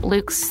and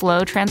Luke's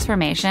slow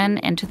transformation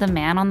into the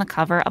man on the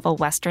cover of a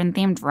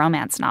Western-themed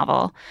romance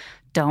novel.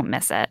 Don't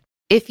miss it.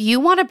 If you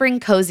want to bring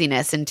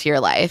coziness into your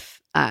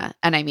life, and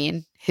I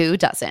mean, who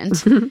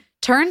doesn't?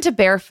 Turn to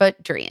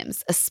Barefoot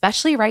Dreams,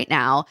 especially right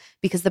now,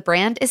 because the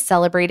brand is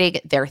celebrating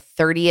their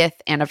 30th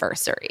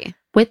anniversary.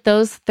 With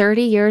those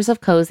 30 years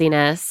of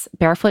coziness,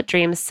 Barefoot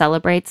Dreams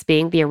celebrates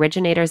being the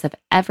originators of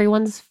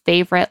everyone's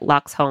favorite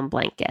Luxe home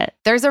blanket.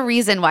 There's a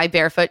reason why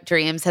Barefoot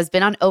Dreams has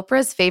been on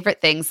Oprah's favorite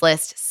things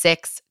list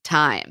 6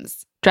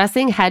 times.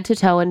 Dressing head to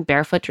toe in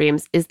Barefoot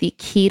Dreams is the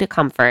key to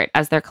comfort,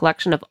 as their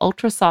collection of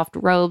ultra-soft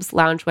robes,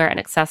 loungewear, and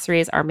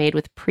accessories are made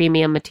with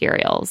premium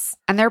materials.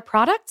 And their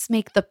products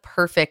make the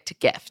perfect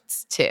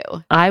gifts, too.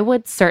 I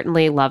would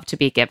certainly love to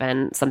be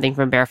given something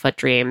from Barefoot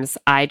Dreams.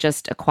 I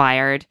just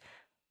acquired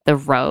the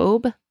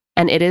robe,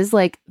 and it is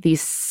the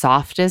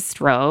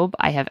softest robe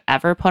I have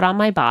ever put on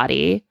my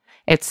body.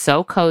 It's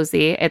so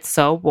cozy. It's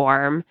so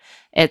warm.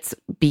 It's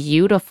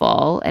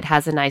beautiful. It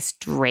has a nice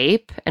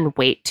drape and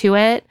weight to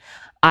it.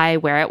 I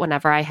wear it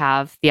whenever I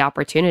have the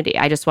opportunity.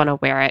 I just want to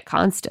wear it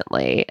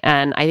constantly.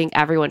 And I think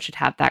everyone should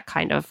have that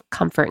kind of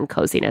comfort and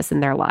coziness in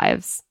their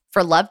lives.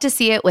 For Love to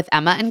See It with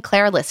Emma and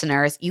Claire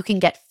listeners, you can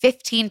get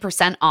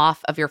 15%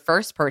 off of your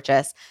first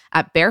purchase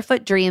at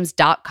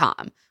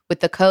barefootdreams.com with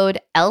the code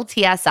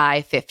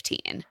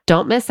LTSI15.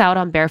 Don't miss out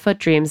on Barefoot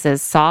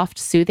Dreams' soft,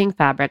 soothing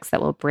fabrics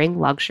that will bring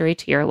luxury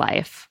to your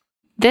life.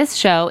 This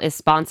show is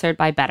sponsored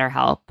by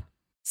BetterHelp.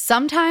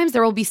 Sometimes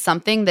there will be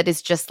something that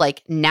is just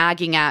like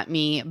nagging at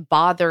me,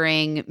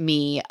 bothering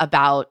me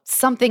about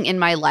something in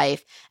my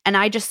life, and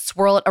I just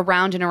swirl it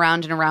around and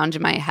around and around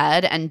in my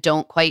head and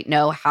don't quite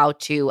know how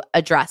to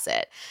address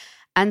it.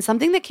 And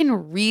something that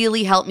can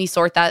really help me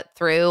sort that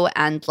through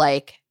and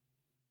like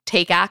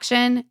take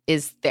action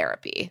is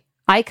therapy.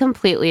 I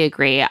completely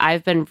agree.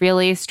 I've been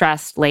really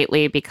stressed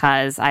lately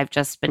because I've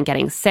just been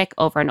getting sick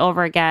over and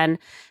over again.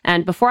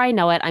 And before I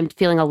know it, I'm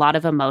feeling a lot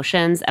of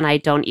emotions and I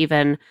don't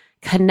even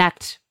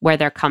connect where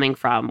they're coming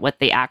from with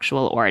the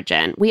actual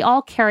origin. We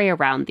all carry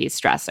around these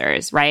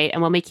stressors, right?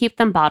 And when we keep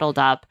them bottled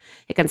up,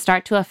 it can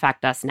start to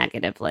affect us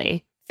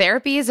negatively.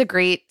 Therapy is a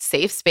great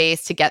safe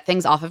space to get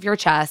things off of your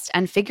chest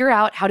and figure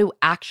out how to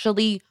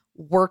actually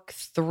work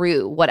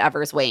through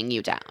whatever's weighing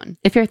you down.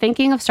 If you're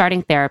thinking of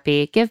starting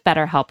therapy, give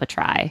BetterHelp a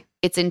try.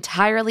 It's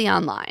entirely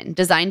online,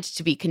 designed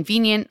to be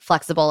convenient,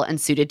 flexible,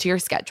 and suited to your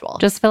schedule.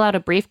 Just fill out a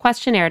brief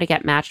questionnaire to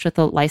get matched with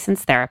a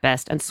licensed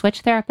therapist and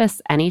switch therapists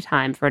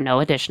anytime for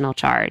no additional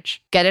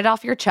charge. Get it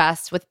off your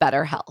chest with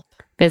BetterHelp.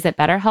 Visit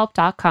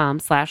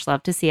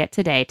betterhelp.com/lovetoseeit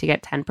today to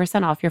get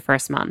 10% off your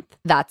first month.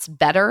 That's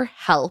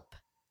BetterHelp,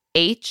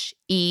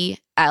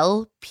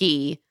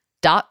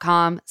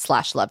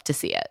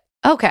 HELP.com/lovetoseeit.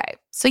 Okay,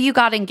 so you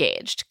got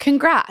engaged.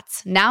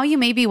 Congrats. Now you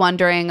may be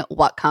wondering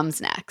what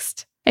comes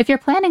next. If you're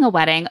planning a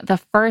wedding, the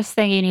first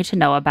thing you need to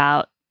know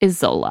about is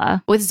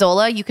Zola. With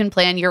Zola, you can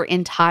plan your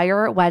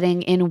entire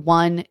wedding in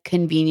one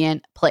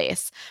convenient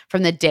place.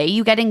 From the day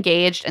you get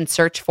engaged and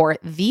search for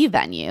the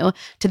venue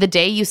to the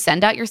day you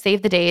send out your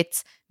save the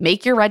dates,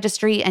 make your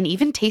registry, and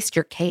even taste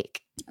your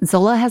cake.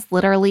 Zola has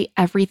literally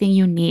everything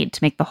you need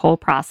to make the whole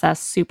process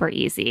super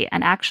easy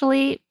and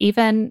actually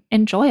even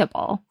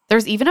enjoyable.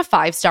 There's even a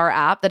 5-star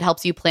app that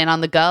helps you plan on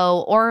the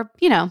go or,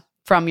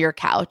 from your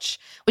couch,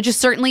 which is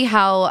certainly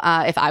how,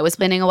 if I was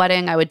planning a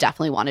wedding, I would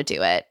definitely want to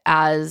do it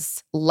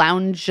as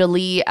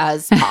loungily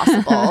as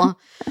possible.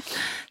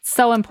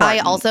 So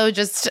important. I also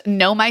just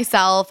know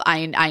myself.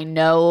 I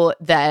know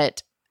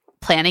that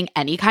planning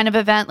any kind of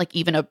event, like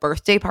even a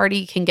birthday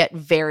party, can get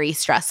very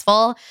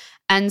stressful.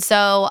 And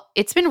so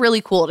it's been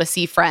really cool to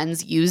see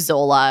friends use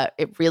Zola.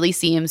 It really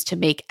seems to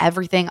make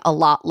everything a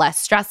lot less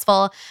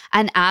stressful.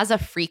 And as a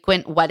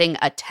frequent wedding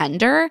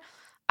attender,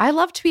 I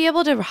love to be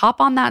able to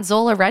hop on that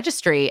Zola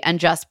registry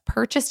and just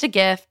purchase a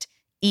gift.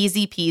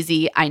 Easy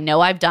peasy. I know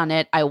I've done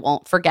it. I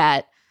won't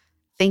forget.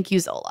 Thank you,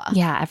 Zola.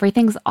 Yeah,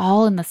 everything's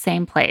all in the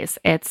same place.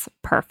 It's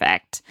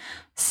perfect.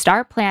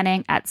 Start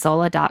planning at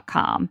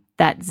Zola.com.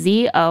 That's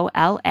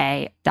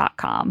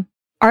ZOLA.com.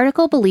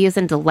 Article believes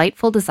in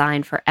delightful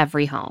design for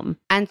every home.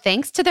 And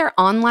thanks to their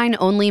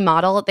online-only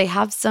model, they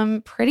have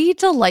some pretty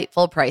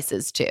delightful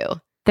prices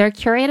too. Their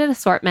curated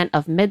assortment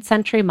of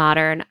mid-century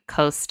modern,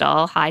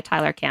 coastal, hi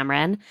Tyler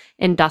Cameron,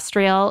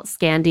 industrial,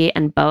 Scandi,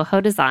 and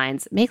boho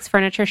designs makes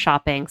furniture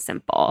shopping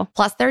simple.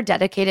 Plus, they're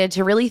dedicated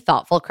to really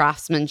thoughtful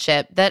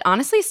craftsmanship that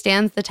honestly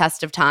stands the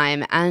test of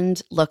time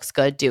and looks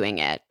good doing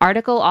it.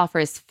 Article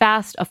offers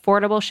fast,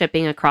 affordable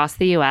shipping across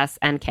the US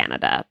and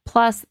Canada.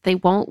 Plus, they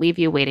won't leave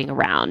you waiting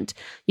around.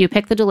 You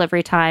pick the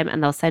delivery time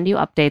and they'll send you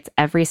updates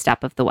every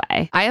step of the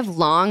way. I have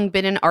long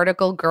been an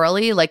Article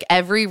girly. Like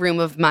every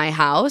room of my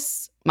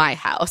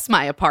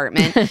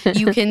apartment,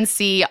 you can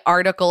see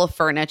Article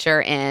furniture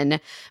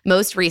in.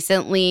 Most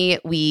recently,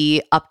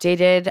 we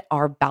updated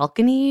our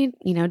balcony,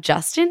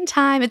 just in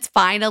time. It's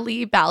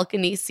finally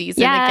balcony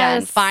season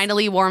again,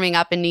 finally warming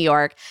up in New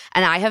York.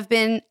 And I have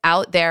been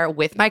out there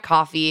with my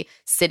coffee,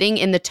 sitting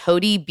in the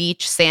Toady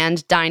Beach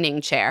Sand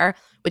dining chair,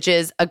 which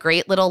is a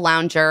great little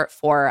lounger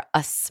for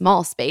a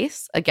small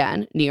space.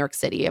 Again, New York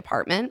City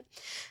apartment.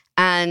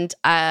 And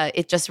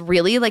it just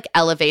really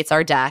elevates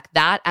our deck.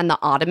 That and the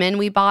ottoman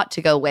we bought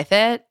to go with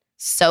it.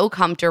 So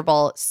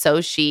comfortable,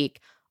 so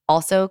chic.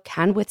 Also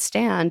can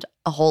withstand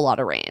a whole lot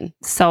of rain.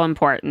 So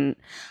important.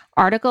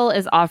 Article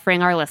is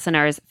offering our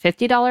listeners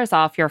 $50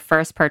 off your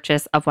first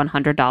purchase of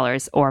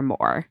 $100 or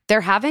more.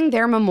 They're having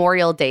their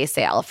Memorial Day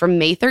sale from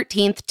May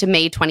 13th to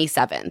May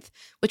 27th,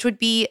 which would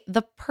be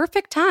the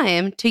perfect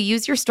time to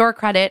use your store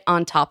credit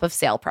on top of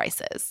sale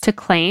prices. To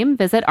claim,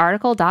 visit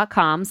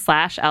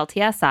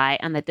article.com/LTSI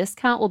and the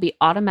discount will be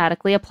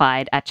automatically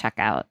applied at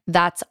checkout.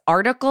 That's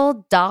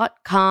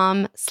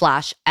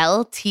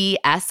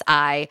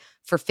article.com/LTSI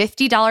for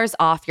 $50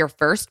 off your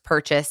first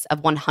purchase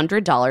of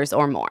 $100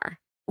 or more.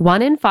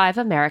 1 in 5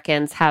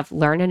 Americans have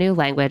learn a new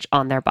language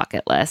on their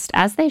bucket list,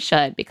 as they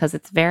should, because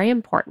it's very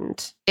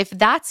important. If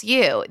that's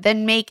you,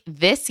 then make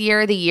this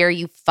year the year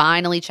you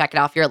finally check it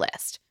off your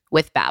list.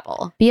 with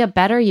Babbel. Be a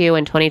better you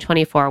in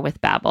 2024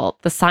 with Babbel,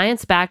 the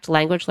science-backed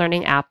language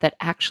learning app that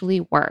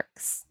actually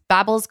works.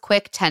 Babbel's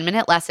quick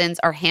 10-minute lessons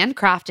are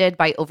handcrafted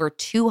by over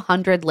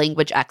 200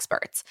 language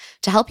experts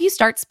to help you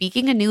start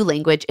speaking a new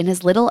language in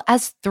as little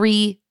as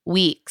 3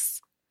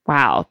 weeks.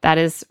 Wow, that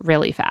is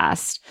really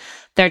fast.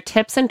 Their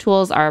tips and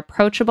tools are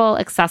approachable,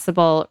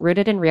 accessible,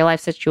 rooted in real-life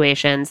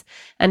situations,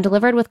 and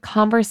delivered with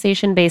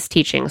conversation-based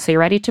teaching, so you're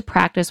ready to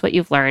practice what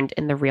you've learned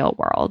in the real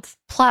world.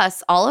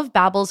 Plus, all of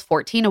Babbel's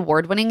 14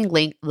 award-winning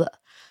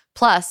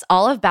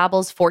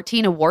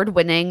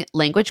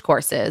language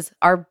courses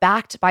are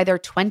backed by their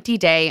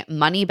 20-day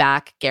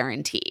money-back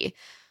guarantee.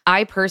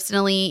 I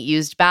personally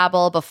used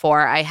Babbel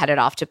before I headed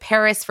off to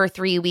Paris for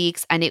 3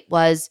 weeks, and it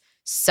was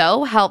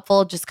so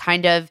helpful, just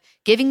kind of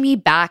giving me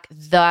back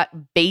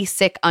that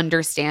basic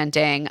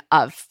understanding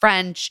of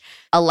French,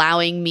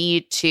 allowing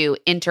me to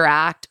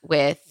interact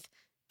with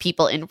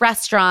people in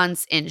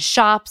restaurants, in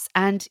shops,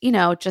 and,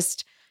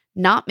 just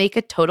not make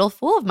a total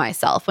fool of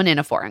myself when in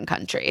a foreign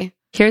country.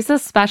 Here's a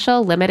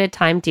special limited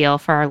time deal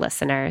for our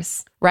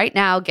listeners. Right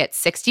now, get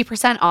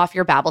 60% off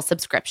your Babbel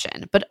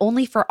subscription, but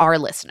only for our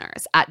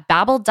listeners at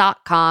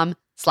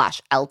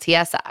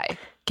babbel.com/LTSI.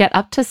 Get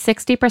up to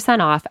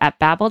 60% off at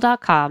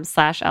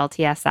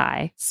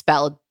babbel.com/LTSI.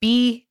 Spelled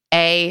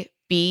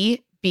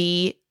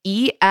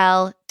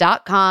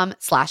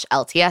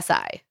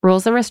BABBEL.com/LTSI.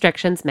 Rules and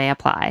restrictions may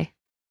apply.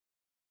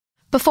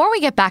 Before we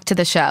get back to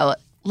the show,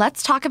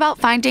 let's talk about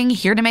finding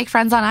Here to Make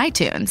Friends on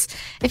iTunes.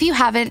 If you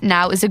haven't,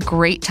 now is a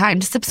great time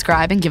to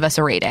subscribe and give us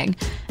a rating.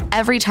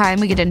 Every time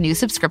we get a new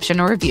subscription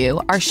or review,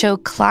 our show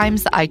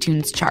climbs the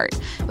iTunes chart,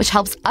 which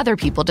helps other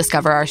people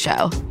discover our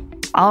show.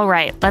 All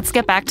right, let's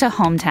get back to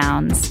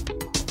hometowns.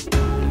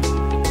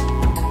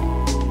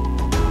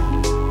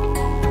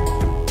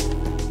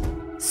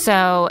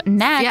 So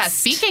next,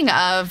 speaking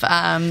of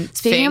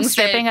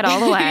stripping it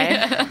all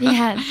away,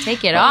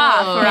 take it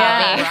off,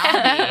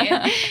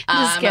 Robbie.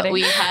 Just kidding.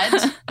 We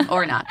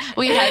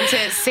head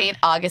to St.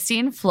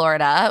 Augustine,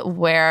 Florida,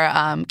 where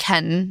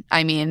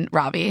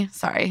Robbie.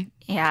 Sorry.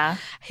 Yeah,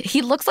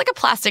 he looks like a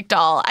plastic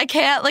doll. I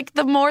can't.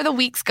 The more the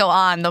weeks go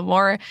on, the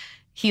more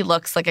he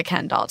looks like a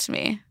Ken doll to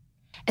me.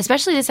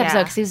 Especially this episode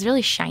because he was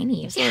really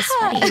shiny. He was really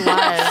sweaty. He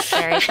was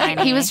very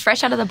shiny. He was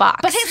fresh out of the box.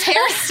 But his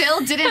hair still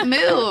didn't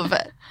move.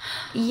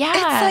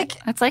 Yeah.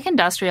 It's like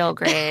industrial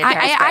grade.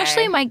 I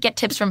actually might get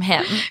tips from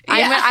him.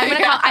 Yeah. I'm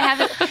going to call.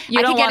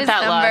 You don't want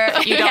that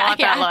look. You don't want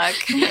that look.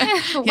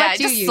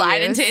 Just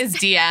slide into his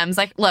DMs.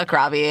 Look,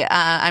 Robbie,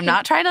 I'm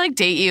not trying to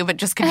date you, but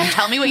just can you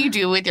tell me what you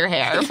do with your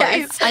hair,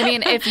 please? I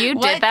mean, if you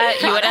did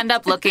that, you would end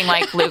up looking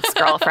like Luke's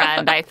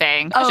girlfriend, I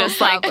think. Just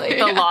probably.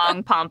 The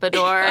long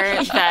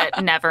pompadour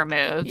that never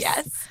moves.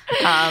 Yes.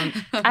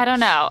 I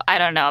don't know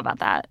about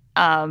that.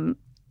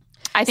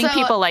 I think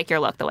people like your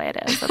look the way it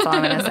is. That's all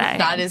I'm going to say.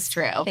 That is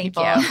true. Thank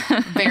people you.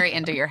 Very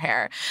into your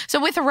hair. So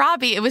with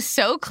Robbie, it was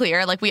so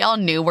clear. We all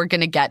knew we're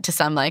going to get to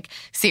some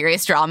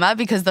serious drama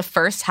because the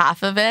first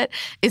half of it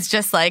is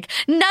just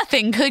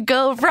nothing could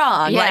go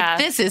wrong. Yeah.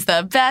 This is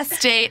the best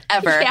date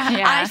ever.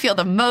 Yeah. I feel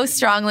the most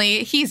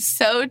strongly. He's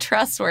so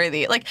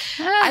trustworthy.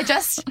 I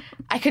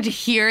could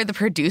hear the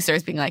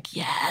producers being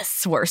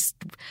yes,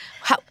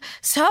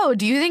 so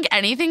do you think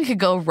anything could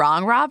go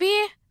wrong,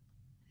 Robbie?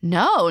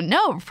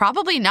 No,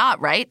 probably not,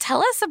 right?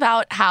 Tell us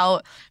about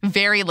how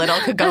very little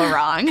could go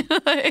wrong.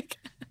 I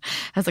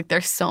was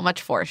there's so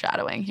much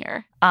foreshadowing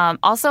here.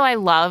 Also, I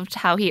loved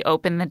how he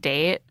opened the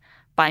date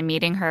by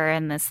meeting her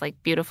in this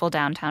beautiful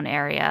downtown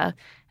area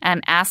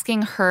and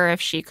asking her if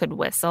she could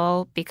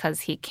whistle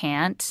because he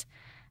can't.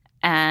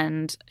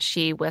 And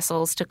she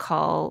whistles to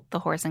call the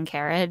horse and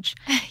carriage.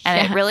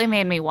 And it really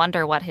made me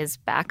wonder what his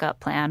backup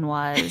plan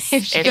was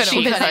if she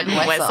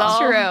couldn't whistle.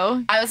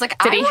 True. I was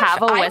did he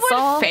have a whistle?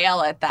 I would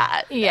fail at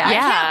that. Yeah. I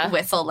can't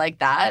whistle like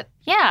that.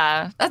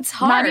 Yeah. That's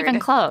hard. Not even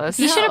close.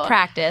 He should have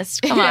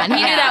practiced. Come on. He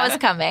knew that was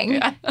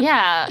coming.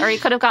 Yeah. Or he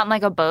could have gotten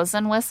a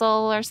bosun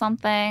whistle or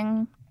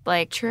something.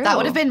 True. That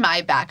would have been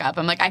my backup.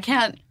 I'm I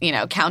can't,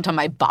 count on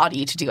my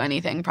body to do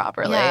anything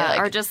properly.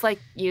 Yeah, or just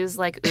use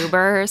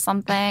Uber or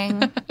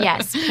something.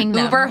 Yes, ping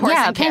them. Uber, horse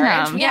and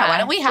carriage. Them. Yeah, why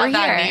don't we have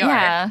that in New York?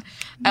 Yeah.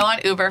 I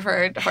want Uber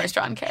for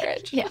horse-drawn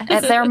carriage. Yeah.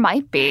 There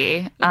might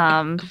be, Yeah,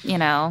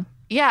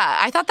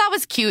 I thought that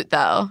was cute,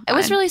 though. It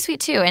was really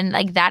sweet, too. And,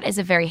 that is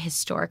a very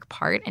historic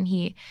part. And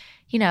he,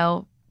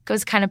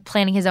 goes kind of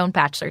planning his own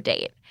bachelor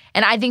date.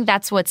 And I think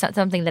that's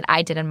something that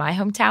I did in my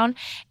hometown.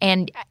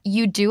 And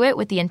you do it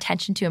with the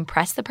intention to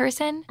impress the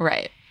person.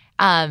 Right.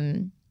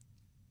 And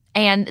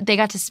they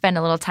got to spend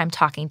a little time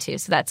talking, too.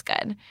 So that's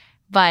good.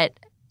 But,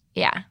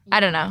 yeah, I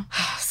don't know.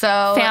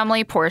 So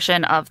family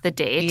portion of the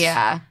date.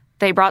 Yeah.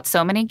 They brought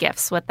so many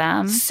gifts with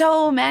them.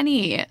 So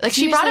many.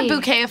 She brought a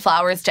bouquet of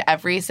flowers to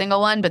every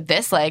single one, but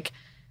this,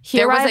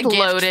 There was a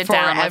gift for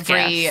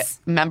every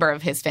member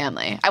of his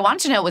family. I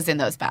wanted to know what was in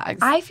those bags.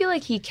 I feel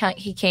like he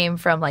came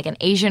from like an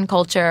Asian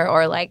culture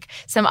or like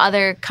some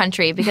other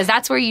country, because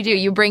that's where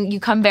you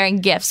come bearing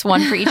gifts,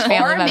 one for each family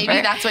member. Or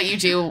maybe that's what you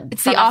do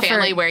from a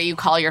family where you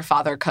call your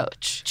father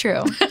Coach.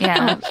 True.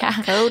 Yeah.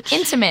 Coach.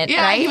 Intimate,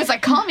 yeah, right? He was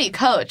like, call me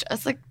Coach. I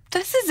was like,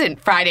 this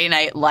isn't Friday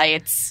Night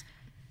Lights.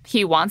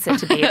 He wants it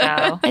to be,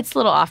 though. It's a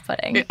little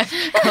off-putting.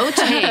 Coach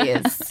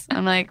Hayes.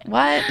 I'm like,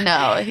 what?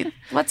 No.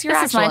 What's your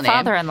actual name? This is my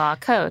father-in-law,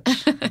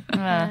 Coach.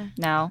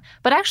 No.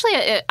 But actually,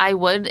 I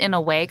would, in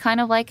a way,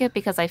 kind of like it,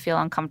 because I feel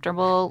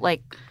uncomfortable,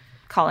 like,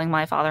 calling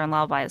my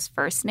father-in-law by his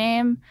first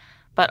name,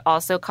 but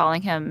also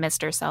calling him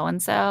Mr.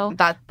 So-and-so,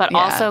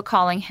 also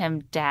calling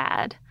him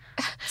Dad.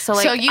 So,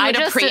 like, you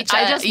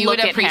would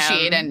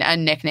appreciate a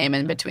nickname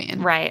in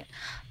between. Right.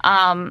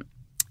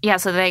 Yeah,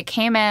 so they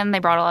came in, they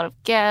brought a lot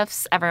of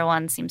gifts.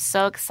 Everyone seemed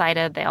so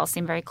excited. They all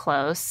seem very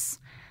close.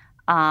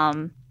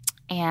 And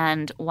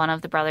one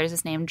of the brothers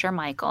is named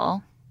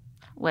Jermichael,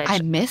 which I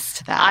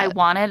missed that. I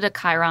wanted a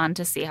Chiron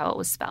to see how it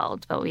was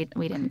spelled, but we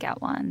didn't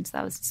get one, so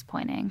that was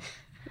disappointing.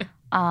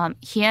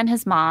 He and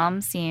his mom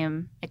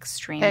seem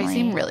extremely They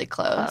seem really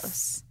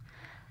close.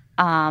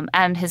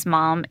 And his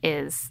mom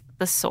is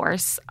the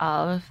source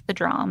of the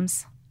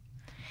drums.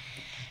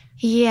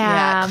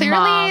 Yeah,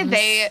 clearly moms.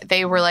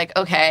 they were like,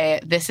 okay,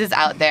 this is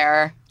out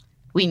there.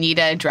 We need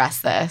to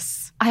address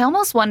this. I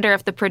almost wonder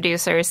if the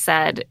producers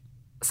said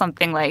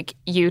something like,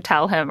 you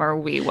tell him or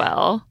we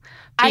will.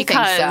 Because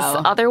I think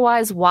so.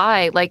 Otherwise,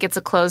 why? Like, it's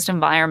a closed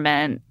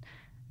environment.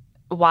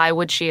 Why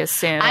would she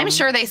assume? I'm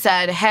sure they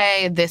said,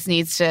 hey, this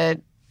needs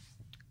to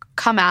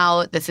come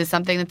out. This is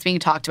something that's being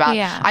talked about.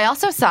 Yeah. I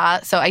also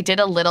saw, so I did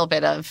a little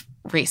bit of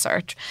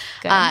research.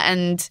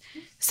 And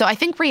so I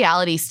think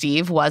Reality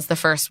Steve was the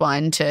first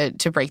one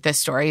to break this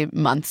story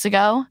months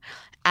ago.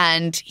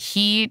 And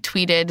he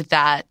tweeted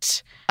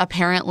that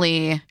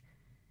apparently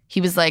he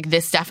was like,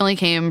 this definitely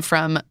came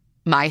from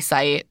my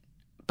site,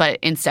 but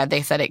instead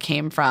they said it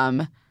came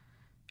from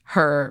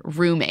her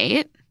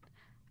roommate.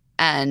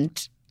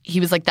 And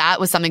he was like, that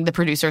was something the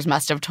producers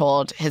must have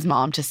told his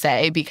mom to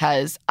say,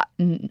 because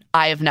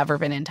I have never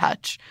been in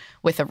touch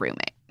with a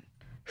roommate.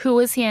 Who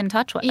was he in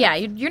touch with? Yeah,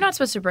 you're not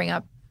supposed to bring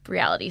up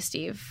Reality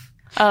Steve.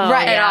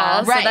 Right, at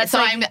all. Right. So,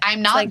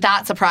 I'm not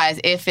that surprised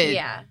if it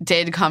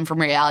did come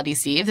from Reality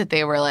Steve, that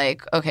they were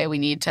like, okay, we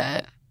need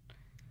to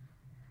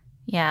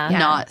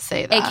not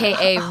say that.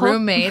 AKA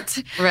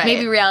roommate. Right.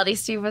 Maybe Reality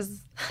Steve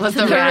was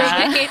the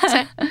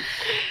roommate.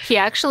 He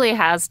actually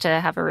has to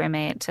have a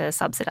roommate to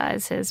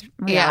subsidize his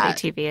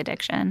reality TV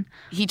addiction.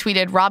 He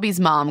tweeted, Robbie's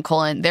mom,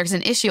 there's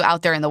an issue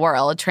out there in the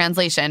world.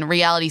 Translation,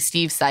 Reality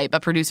Steve's site,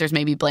 but producers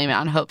maybe blame it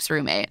on Hope's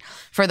roommate.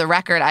 For the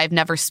record, I've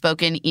never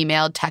spoken,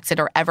 emailed, texted,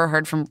 or ever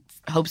heard from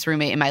Hope's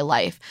roommate in my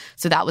life.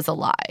 So that was a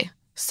lie.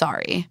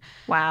 Sorry.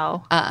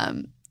 Wow.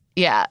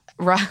 Yeah.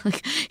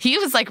 He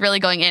was like really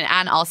going in.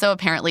 And also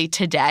apparently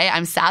today,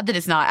 I'm sad that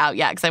it's not out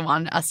yet because I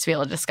wanted us to be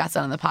able to discuss it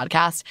on the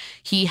podcast.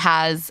 He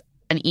has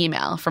an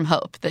email from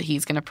Hope that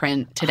he's going to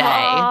print today.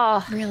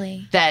 Oh,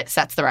 really? That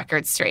sets the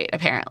record straight,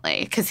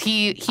 apparently. Because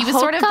he was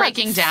Hope sort of got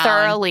breaking down.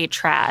 thoroughly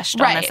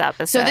trashed on this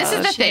episode. So this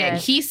is the thing.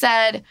 He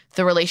said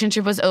the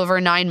relationship was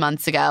over 9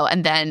 months ago.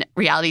 And then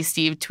Reality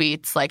Steve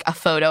tweets like a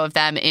photo of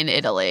them in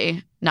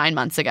Italy 9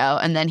 months ago.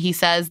 And then he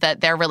says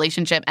that their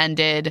relationship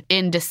ended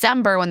in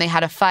December when they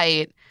had a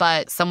fight.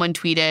 But someone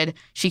tweeted,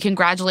 she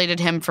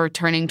congratulated him for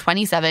turning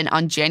 27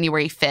 on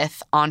January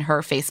 5th on her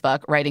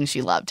Facebook, writing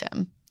she loved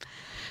him.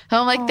 So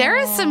I'm like, there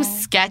is some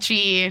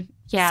sketchiness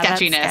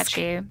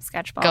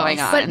going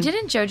on. But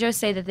didn't JoJo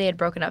say that they had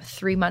broken up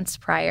 3 months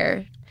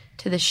prior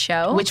to the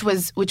show? Which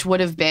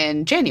would have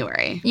been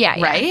January. Yeah.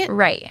 Right?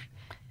 Right.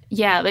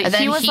 Yeah, but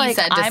he was like,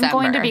 I'm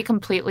going to be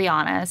completely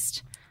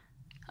honest.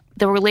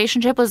 The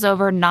relationship was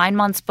over 9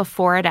 months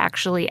before it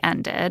actually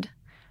ended,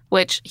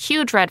 which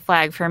huge red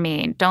flag for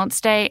me. Don't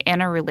stay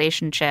in a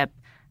relationship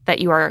that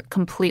you are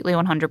completely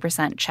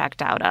 100%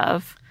 checked out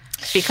of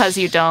because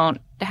you don't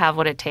have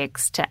what it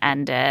takes to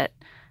end it.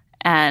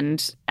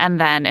 And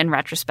then in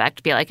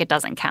retrospect be like, it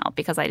doesn't count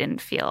because I didn't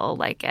feel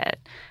like it.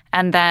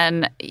 And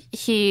then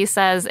he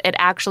says it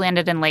actually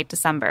ended in late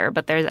December,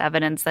 but there's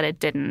evidence that it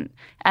didn't.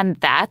 And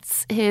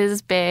that's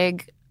his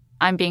big,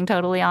 I'm being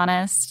totally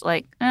honest,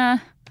 like, I'm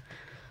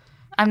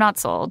not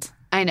sold.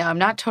 I know. I'm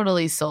not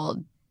totally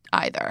sold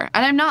either.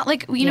 And I'm not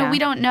like, we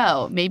don't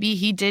know. Maybe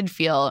he did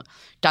feel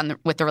done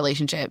with the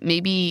relationship.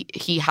 Maybe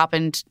he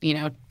happened,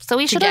 So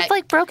he should have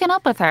like broken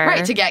up with her.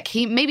 Right,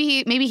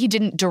 maybe he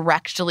didn't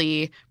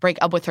directly break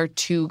up with her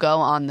to go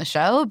on the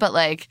show, but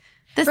like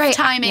this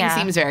timing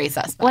seems very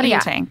suspect. What do you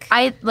think?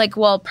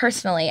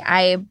 Personally,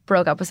 I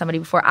broke up with somebody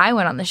before I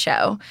went on the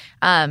show,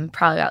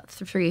 probably about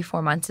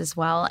 3-4 months as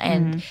well.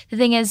 And the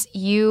thing is,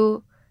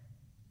 you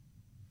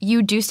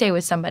do stay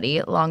with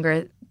somebody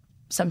longer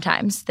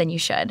sometimes than you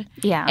should.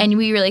 Yeah. And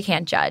we really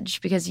can't judge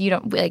because we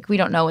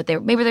don't know what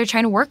maybe they're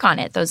trying to work on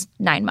it those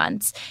 9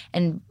 months.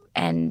 And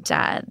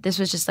this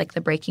was just like the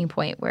breaking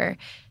point where,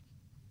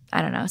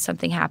 I don't know,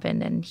 something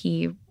happened and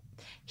he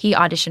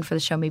auditioned for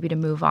the show maybe to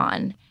move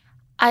on.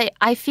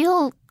 I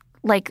feel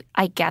like,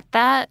 I get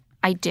that.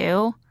 I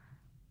do.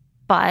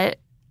 But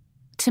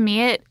to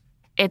me,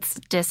 it's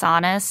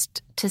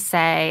dishonest to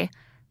say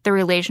the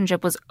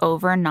relationship was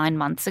over 9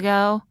 months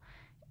ago.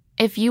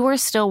 If you were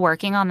still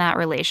working on that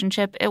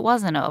relationship, it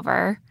wasn't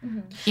over.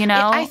 You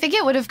know? I think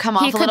it would have come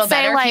off a little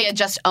better if he had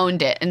just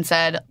owned it and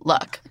said,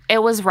 look.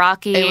 It was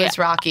rocky.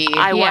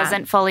 I Yeah.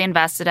 wasn't fully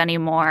invested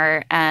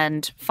anymore.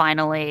 And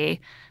finally,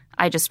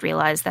 I just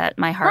realized that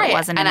my heart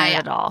wasn't in it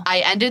at all. I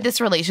ended this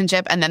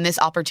relationship, and then this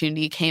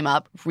opportunity came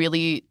up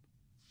really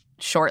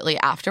shortly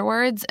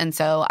afterwards. And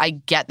so I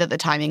get that the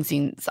timing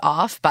seems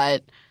off,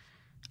 but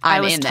I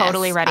was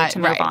totally ready to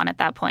move on at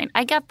that point.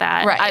 I get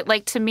that.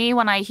 Right. To me,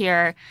 when I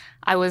hear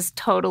I was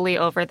totally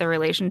over the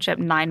relationship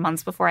 9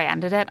 months before I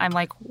ended it, I'm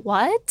like,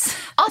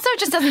 what? Also, it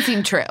just doesn't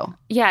seem true.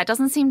 Yeah, it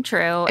doesn't seem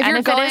true. And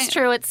if it is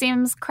true, it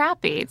seems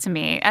crappy to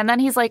me. And then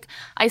he's like,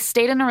 I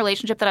stayed in a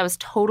relationship that I was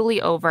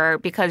totally over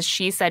because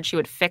she said she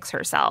would fix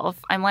herself.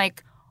 I'm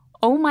like,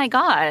 oh my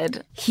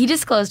God. He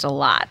disclosed a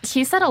lot.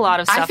 He said a lot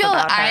of stuff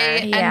about her.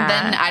 And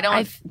then I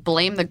don't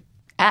blame the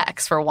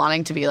ex for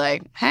wanting to be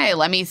like, hey,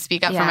 let me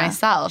speak up for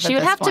myself. She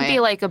would have to be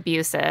like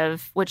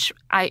abusive, which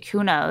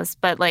who knows,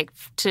 but like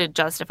to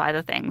justify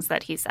the things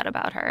that he said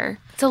about her.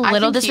 It's a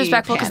little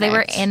disrespectful because they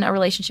were in a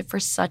relationship for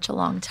such a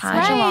long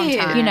time.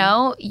 You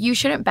know, you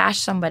shouldn't bash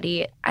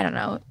somebody, I don't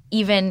know,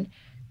 even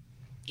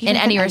in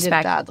any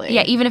respect. Badly.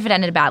 Yeah, even if it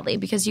ended badly,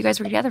 because you guys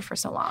were together for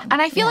so long.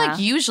 And I feel like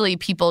usually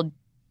people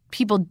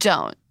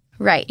don't.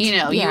 Right. You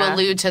know, you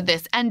allude to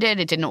this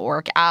ended, it didn't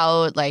work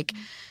out, like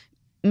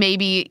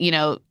maybe, you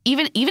know,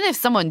 even if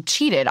someone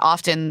cheated,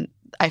 often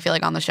I feel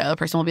like on the show, a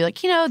person will be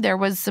like, you know, there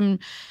was some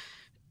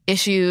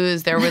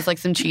issues, there was like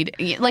some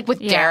cheating, like with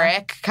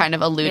Derek kind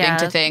of alluding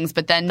to things,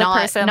 but then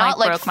not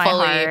like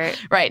fully,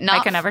 right? Not,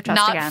 I can never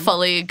trust again.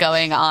 Fully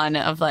going on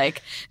of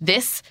like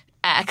this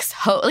ex,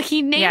 like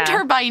he named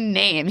her by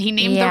name. He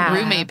named the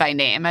roommate by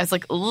name. I was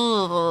like,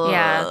 ooh,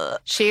 yeah,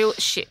 she,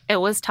 it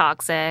was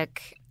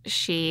toxic.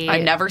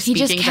 I'm never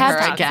speaking to her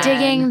again. He just kept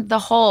digging the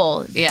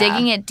hole,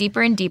 digging it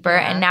deeper and deeper,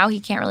 and now he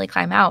can't really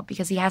climb out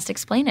because he has to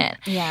explain it.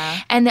 Yeah.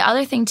 And the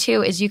other thing,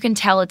 too, is you can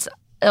tell it's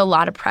a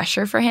lot of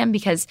pressure for him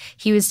because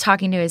he was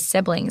talking to his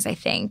siblings, I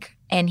think,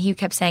 and he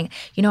kept saying,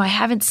 you know, I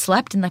haven't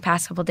slept in the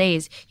past couple of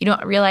days. You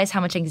don't realize how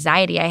much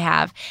anxiety I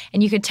have.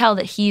 And you could tell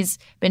that he's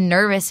been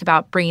nervous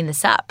about bringing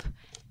this up.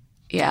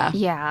 Yeah.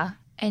 Yeah.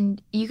 And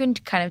you can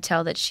kind of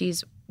tell that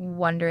she's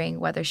wondering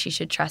whether she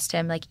should trust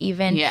him. Like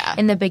even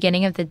in the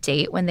beginning of the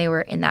date when they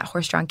were in that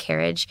horse-drawn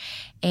carriage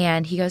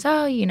and he goes,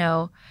 oh, you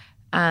know,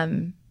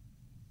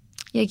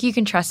 like you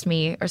can trust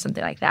me or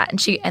something like that.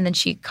 And then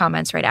she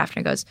comments right after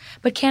and goes,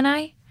 but can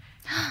I?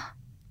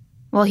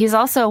 Well, he's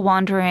also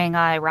wandering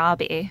eye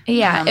Robbie.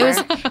 Yeah. It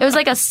was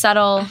like a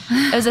subtle,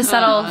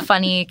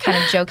 funny kind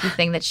of jokey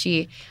thing that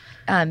she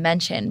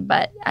mentioned,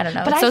 but I don't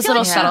know. But it's those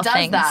little subtle does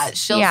things. That.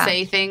 She'll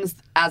say things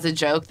as a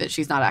joke that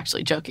she's not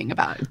actually joking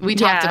about. We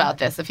talked about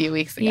this a few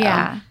weeks ago.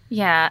 Yeah.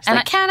 Yeah. She's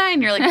like, can I?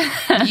 And you're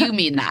like, you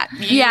mean that.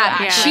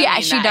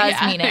 She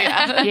does mean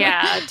it.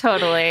 Yeah,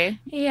 totally.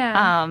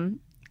 Yeah.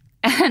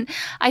 And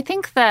I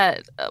think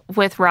that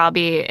with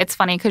Robbie, it's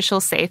funny because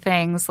she'll say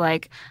things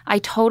like, I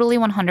totally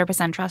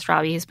 100% trust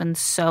Robbie. He's been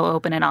so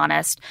open and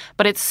honest.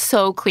 But it's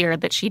so clear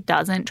that she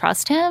doesn't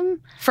trust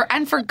him. For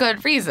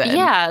good reason.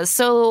 Yeah.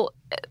 So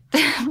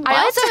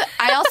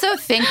I also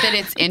think that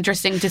it's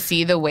interesting to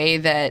see the way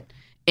that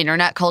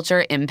internet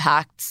culture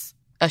impacts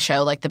a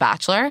show like The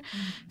Bachelor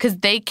because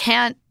they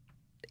can't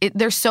 –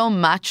 there's so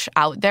much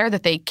out there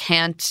that they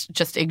can't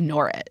just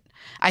ignore it.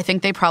 I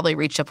think they probably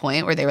reached a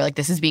point where they were like,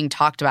 this is being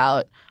talked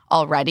about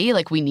already.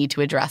 Like, we need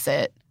to address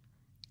it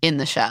in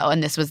the show.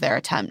 And this was their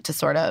attempt to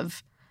sort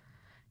of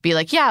be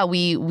like, yeah,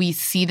 we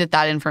see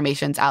that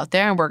information's out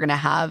there and we're going to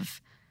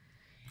have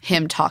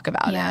him talk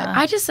about it.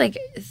 I just, like,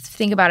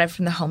 think about it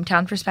from the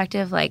hometown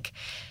perspective. Like,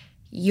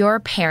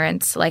 your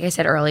parents, like I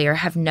said earlier,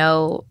 have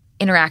no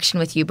interaction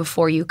with you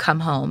before you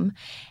come home.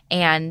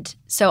 And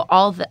so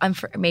all the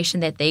information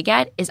that they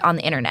get is on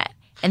the internet.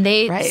 And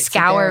they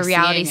scour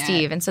Reality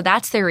Steve. And so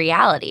that's their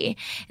reality.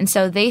 And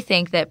so they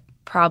think that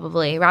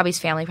probably, Robbie's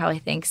family probably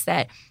thinks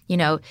that, you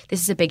know, this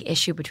is a big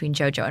issue between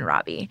JoJo and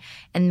Robbie.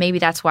 And maybe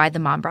that's why the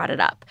mom brought it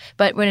up.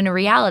 But when in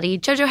reality,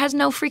 JoJo has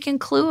no freaking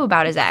clue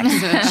about his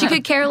ex. She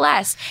could care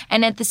less.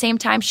 And at the same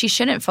time, she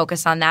shouldn't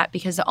focus on that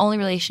because the only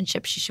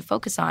relationship she should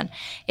focus on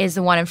is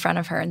the one in front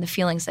of her and the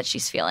feelings that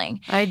she's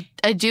feeling. I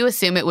do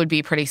assume it would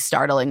be pretty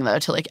startling, though,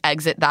 to like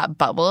exit that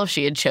bubble if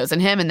she had chosen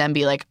him and then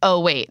be like, oh,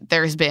 wait,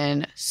 there's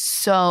been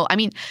so – I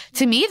mean,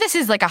 to me, this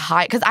is like a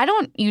high – because I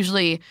don't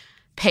usually –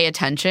 pay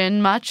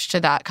attention much to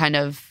that kind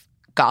of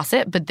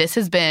gossip, but this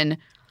has been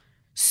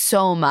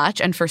so much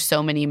and for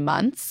so many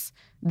months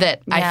that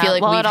I feel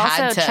like we've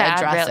had to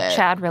address it.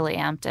 Chad really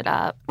amped it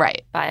up.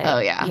 Right.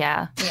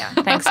 Yeah.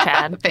 Thanks,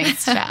 Chad.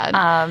 Thanks,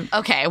 Chad.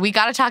 Okay, we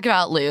got to talk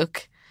about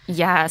Luke.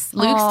 Yes.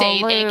 Luke's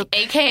date,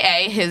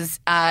 a.k.a. his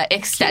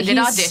extended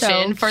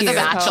audition for The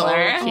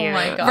Bachelor. So cute. Oh,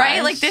 my gosh.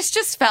 Right? Like, this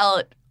just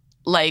felt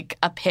like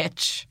a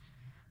pitch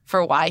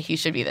for why he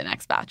should be the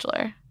next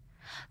Bachelor.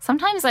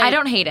 Sometimes I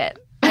don't hate it.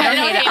 don't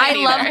hate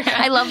it.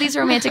 I love these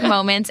romantic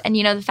moments. And,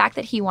 you know, the fact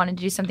that he wanted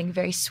to do something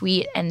very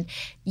sweet and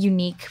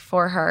unique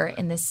for her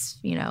in this,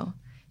 you know,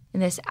 in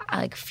this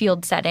like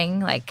field setting.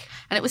 Like,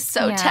 and it was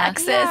so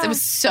Texas. Yeah. It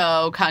was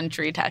so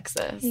country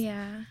Texas.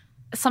 Yeah.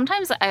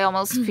 Sometimes I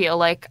almost feel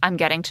like I'm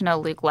getting to know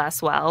Luke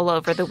less well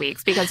over the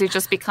weeks because he's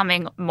just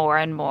becoming more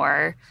and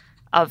more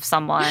of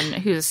someone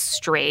who's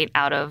straight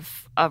out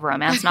of a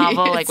romance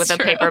novel, like with a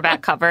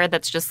paperback cover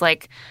that's just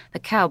like the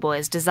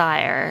cowboy's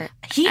desire.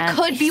 He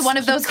could be one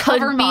of those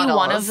cover models.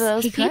 One of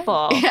those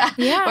people.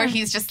 Yeah. Where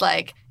he's just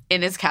like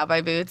in his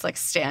cowboy boots, like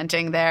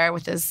standing there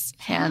with his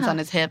hands on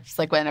his hips,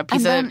 like when a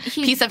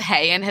piece of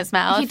hay in his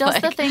mouth. He does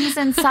the things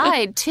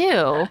inside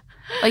too.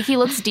 Like he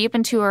looks deep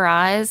into her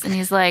eyes and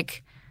he's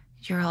like,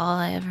 "You're all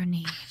I ever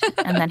need."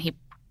 And then he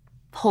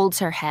holds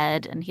her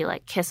head and he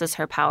like kisses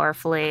her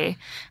powerfully,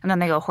 and then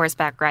they go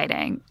horseback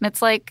riding. And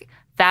it's like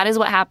that is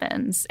what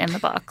happens in the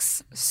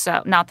books.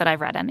 So not that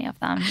I've read any of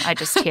them. I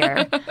just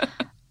hear.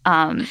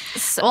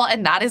 Well,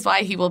 and that is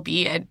why he will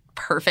be a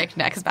perfect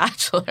next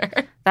bachelor.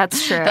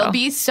 That's true. There'll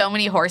be so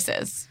many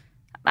horses.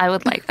 I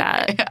would like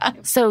that. Yeah.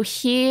 So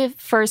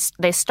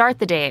they start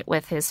the date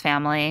with his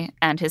family,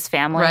 and his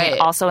family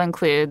also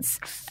includes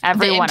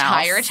everyone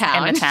else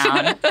in the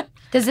town.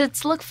 Does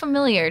it look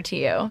familiar to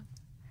you?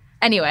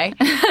 Anyway,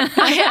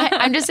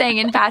 I'm just saying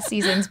in past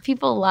seasons,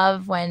 people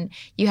love when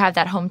you have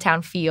that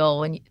hometown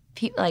feel, when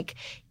like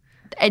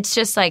it's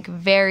just like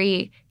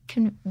very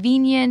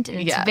convenient and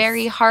it's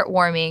very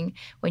heartwarming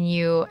when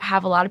you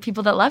have a lot of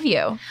people that love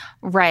you.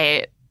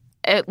 Right.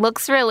 It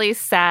looks really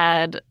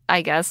sad,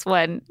 I guess,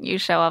 when you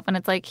show up and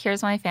it's like,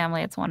 here's my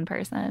family, it's one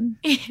person.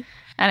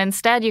 And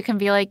instead you can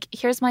be like,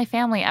 here's my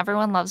family,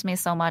 everyone loves me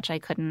so much I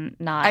couldn't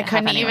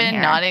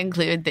even not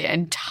include the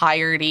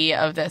entirety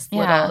of this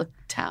little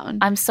town.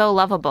 I'm so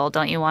lovable.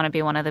 Don't you want to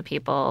be one of the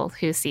people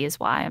who sees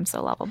why I'm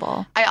so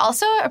lovable? I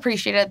also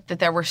appreciated that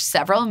there were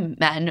several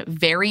men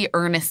very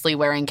earnestly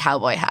wearing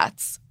cowboy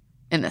hats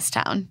in this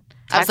town.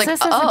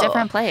 Texas is a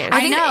different place.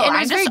 I know. It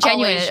was very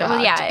genuine.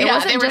 It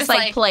wasn't just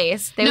like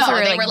place. They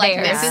were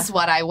like, this is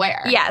what I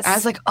wear. Yes. I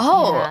was like,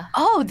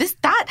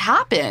 that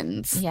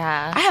happens.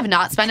 Yeah. I have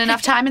not spent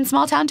enough time in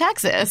small town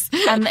Texas.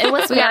 And it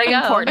was very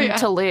important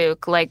to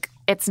Luke. Like,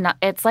 it's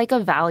like a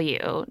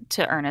value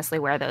to earnestly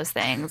wear those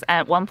things.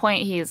 At one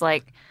point,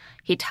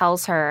 he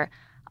tells her,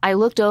 I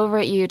looked over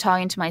at you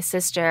talking to my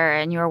sister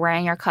and you were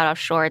wearing your cutoff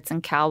shorts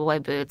and cowboy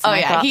boots. And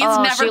I thought, he's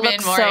never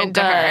been more so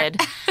into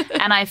good.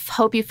 her. And I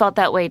hope you felt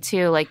that way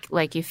too,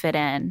 like you fit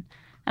in.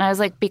 And I was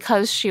like,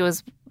 because she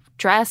was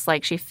dressed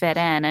like she fit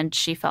in and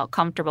she felt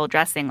comfortable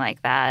dressing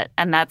like that.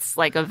 And that's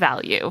like a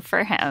value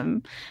for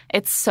him.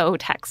 It's so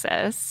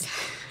Texas.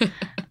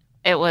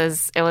 It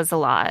was a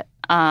lot.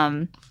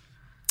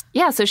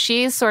 So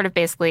she's sort of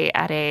basically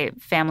at a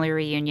family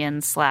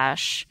reunion /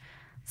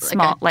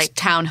 small like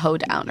town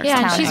hoedown or something.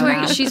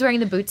 Yeah, and she's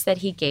wearing the boots that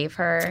he gave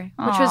her,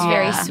 which was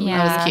very sweet. Yeah.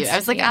 That was cute. I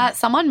was like,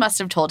 someone must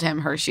have told him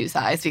her shoe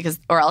size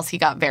or else he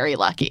got very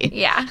lucky.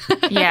 Yeah.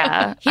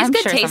 Yeah. He's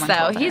good taste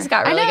though. He's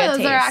got really good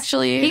taste.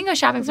 Actually, he can go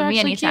shopping for me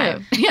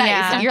anytime.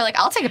 Yeah. You're like,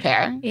 I'll take a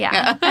pair.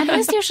 Yeah. And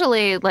he's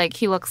usually like,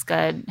 he looks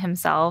good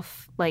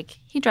himself. Like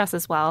he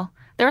dresses well.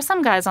 There were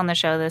some guys on the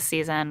show this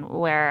season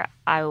where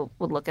I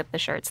would look at the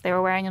shirts they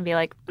were wearing and be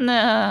like,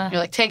 nah. You're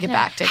like, take it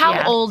back.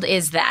 How old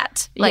is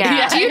that?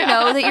 Like, do you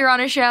know that you're on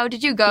a show?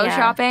 Did you go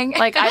shopping?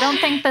 Like, I don't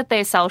think that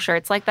they sell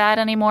shirts like that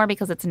anymore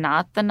because it's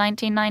not the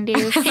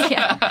 1990s.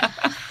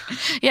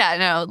 Yeah,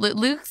 no,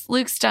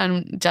 Luke's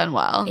done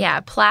well. Yeah,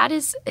 plaid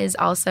is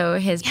also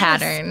his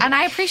pattern. And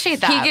I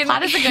appreciate that.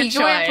 Plaid is a good choice. He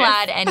can wear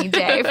plaid any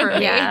day for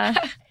me.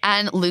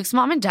 And Luke's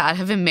mom and dad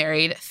have been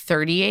married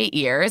 38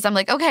 years. I'm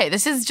like, okay,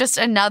 this is just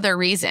another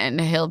reason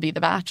he'll be the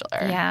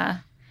bachelor. Yeah.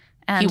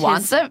 And he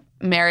wants a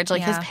marriage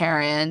like his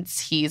parents.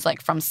 He's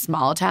like from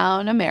small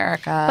town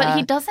America. But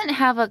he doesn't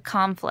have a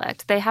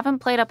conflict. They haven't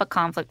played up a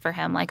conflict for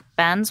him. Like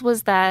Ben's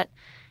was that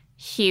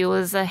he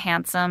was a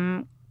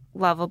handsome,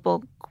 a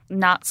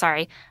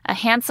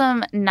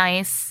handsome,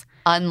 nice,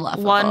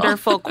 unlovable,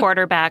 wonderful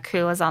quarterback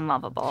who was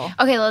unlovable.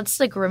 Okay, let's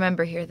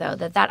remember here though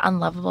that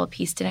unlovable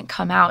piece didn't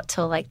come out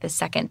till like the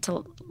second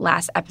to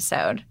last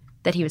episode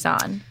that he was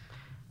on.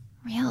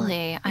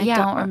 Really? I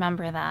don't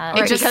remember that.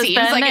 It just seems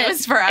like it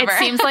was forever. It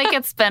seems like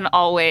it's been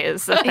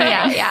always a thing.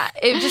 Yeah.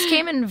 It just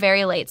came in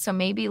very late. So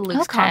maybe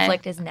Luke's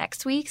conflict is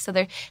next week. So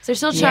they're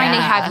still trying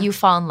to have you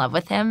fall in love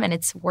with him, and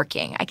it's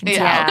working. I can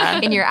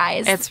tell in your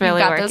eyes. It's really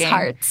You've got working. Those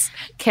hearts.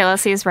 Kayla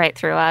sees right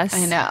through us.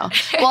 I know.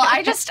 Well,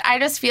 I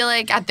just feel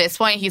like at this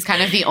point he's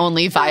kind of the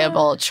only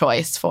viable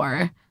choice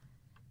for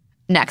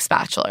next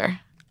Bachelor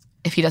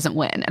if he doesn't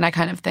win. And I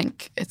kind of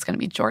think it's going to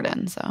be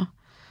Jordan, so...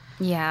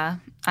 Yeah,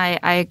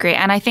 I agree.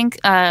 And I think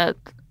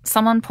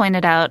someone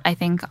pointed out, I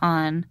think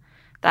on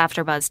the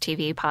AfterBuzz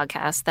TV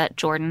podcast, that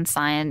Jordan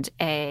signed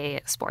a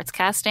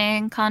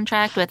sportscasting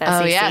contract with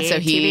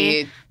SEC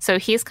TV. So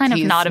he's kind of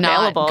not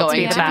available to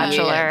be the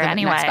Bachelor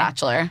anyway. Next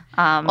Bachelor.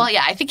 Well,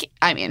 yeah,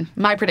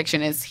 my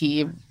prediction is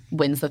he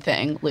wins the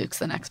thing. Luke's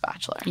the next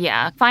Bachelor.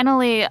 Yeah.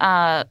 Finally,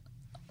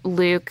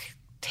 Luke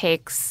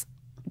takes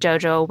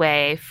JoJo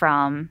away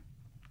from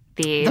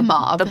the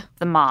mob.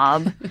 The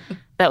mob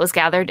that was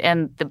gathered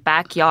in the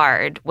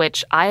backyard,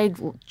 which I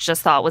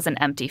just thought was an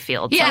empty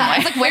field somewhere. I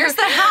was like, where's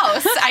the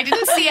house? I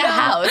didn't see a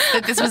house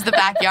that this was the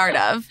backyard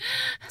of.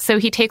 So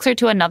he takes her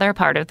to another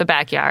part of the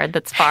backyard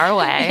that's far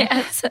away.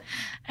 Yes.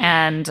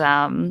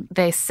 And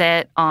they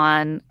sit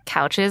on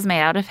couches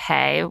made out of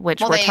hay, which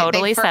were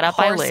totally set up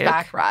by Luke.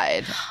 Horseback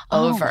ride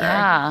over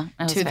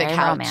to the couch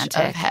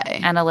romantic. Of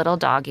hay. And a little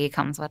doggy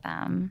comes with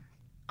them.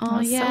 Oh,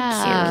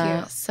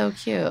 yeah. So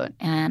cute.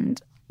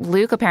 And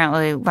Luke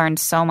apparently learned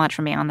so much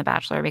from being on The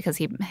Bachelor because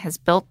he has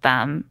built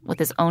them with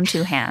his own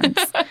 2 hands.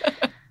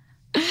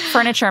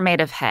 Furniture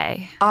made of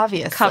hay.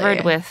 Obviously.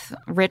 Covered with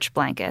rich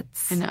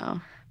blankets. I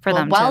know. For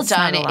them well to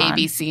done, snuggle on.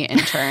 ABC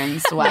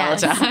interns. Well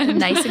done.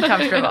 Nice and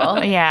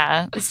comfortable.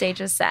 Yeah. The stage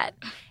was set.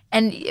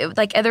 And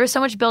like there was so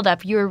much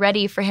buildup. You were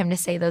ready for him to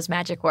say those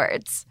magic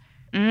words.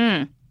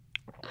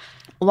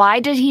 Why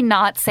did he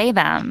not say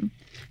them?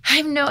 I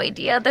have no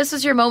idea. This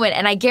was your moment.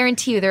 And I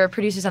guarantee you there were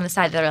producers on the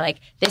side that were like,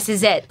 this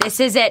is it.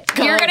 This is it.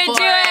 You're going to do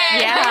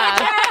it.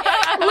 Yeah.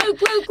 Luke.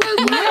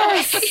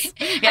 Yes.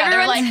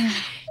 Yeah,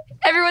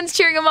 everyone's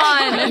cheering him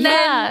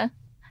on.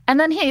 And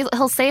then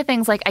he'll say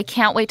things like, I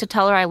can't wait to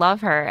tell her I love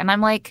her. And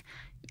I'm like,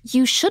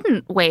 you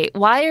shouldn't wait.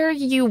 Why are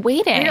you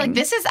waiting? And you're like,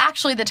 this is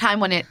actually the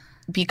time when it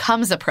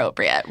becomes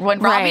appropriate. When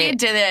Robbie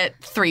did it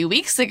 3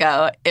 weeks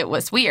ago, it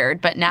was weird.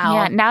 But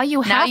now, now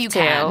you have to.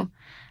 Can.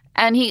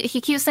 And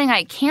he keeps saying,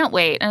 I can't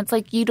wait. And it's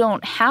like, you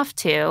don't have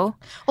to.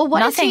 Well,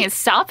 Nothing is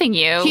stopping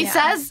you. He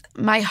says,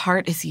 my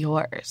heart is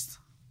yours.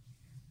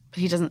 But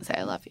he doesn't say,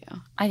 I love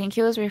you. I think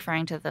he was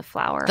referring to the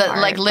flower heart.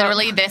 Like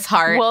literally this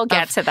heart. We'll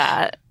get to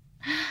that.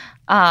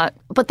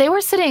 But they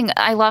were sitting,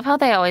 I love how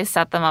they always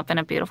set them up in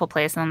a beautiful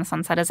place and then the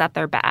sunset is at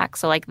their back.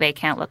 So like they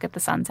can't look at the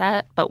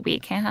sunset, but we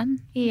can.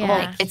 Yeah.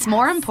 Well, it's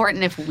more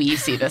important if we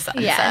see the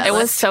sunset. Yes. It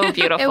was so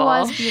beautiful. It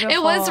was beautiful.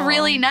 It was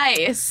really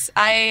nice.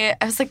 I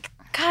was like,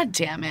 God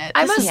damn it.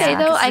 I must say,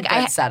 though,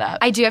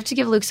 I do have to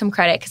give Luke some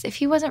credit because if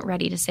he wasn't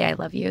ready to say I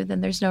love you,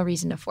 then there's no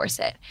reason to force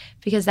it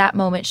because that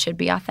moment should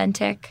be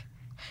authentic.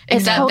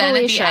 Except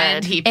totally then at the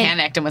end, he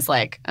panicked and was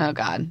like, oh,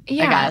 God, I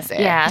gotta say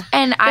it. Yeah.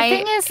 And the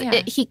thing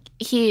is,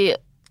 he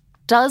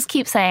does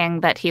keep saying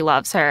that he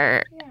loves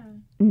her,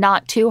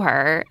 not to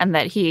her, and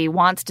that he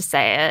wants to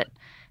say it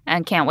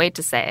and can't wait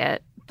to say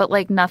it. But,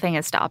 like, nothing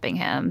is stopping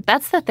him.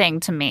 That's the thing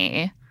to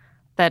me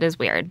that is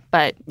weird.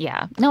 But,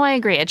 yeah. No, I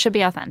agree. It should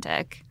be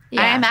authentic.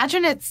 Yeah. I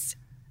imagine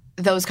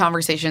those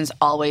conversations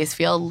always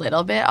feel a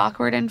little bit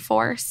awkward and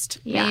forced,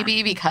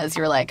 maybe because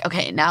you're like,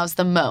 okay, now's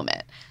the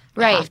moment.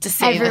 Right. I have to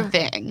say the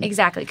thing.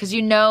 Exactly. Because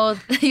you know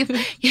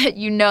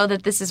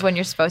that this is when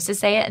you're supposed to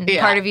say it. And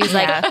part of you is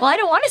like, well, I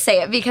don't want to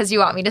say it because you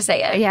want me to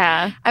say it.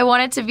 Yeah. I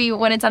want it to be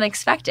when it's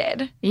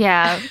unexpected.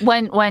 Yeah.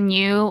 When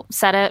you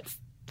said it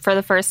for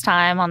the first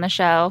time on the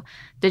show,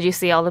 did you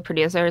see all the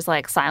producers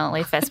like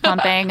silently fist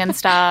pumping and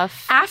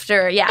stuff?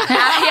 After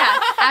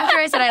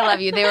I said I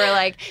love you, they were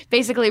like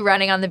basically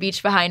running on the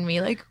beach behind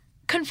me like,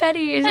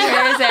 confetti,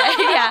 where is it?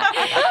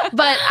 Yeah.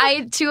 But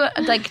I,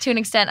 to an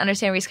extent,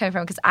 understand where he's coming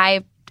from because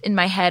I, in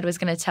my head, was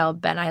going to tell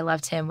Ben I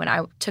loved him when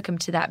I took him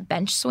to that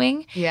bench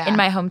swing in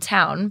my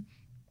hometown.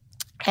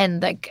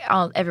 And like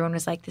everyone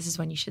was like, this is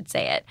when you should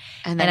say it.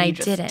 And I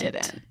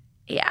didn't.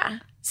 Yeah.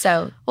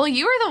 So. Well,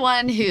 you were the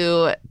one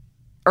who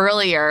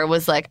earlier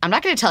was like, I'm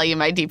not going to tell you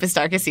my deepest,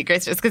 darkest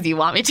secrets just because you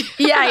want me to.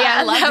 Yeah.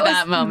 I loved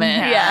that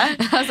moment. Yeah.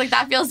 I was like,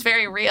 that feels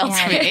very real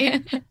to me.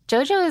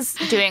 JoJo is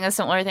doing a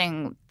similar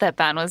thing that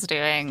Ben was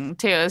doing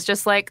too. It's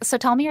just like, so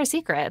tell me your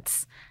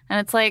secrets. And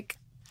it's like,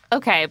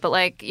 okay, but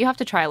like you have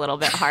to try a little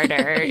bit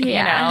harder, you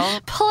know?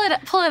 Pull it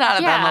out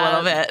of them a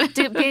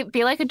little bit.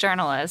 Be like a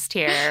journalist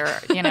here,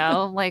 you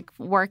know, like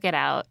work it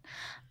out.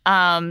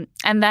 And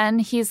then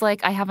he's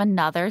like, I have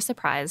another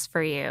surprise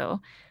for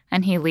you.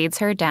 And he leads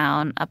her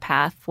down a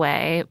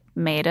pathway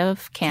made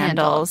of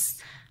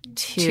candles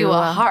to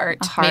a heart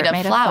made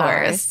of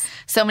flowers.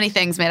 So many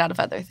things made out of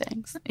other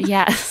things.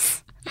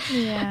 Yes.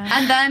 Yeah.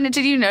 And then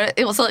did you know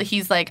also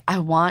he's like, I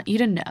want you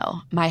to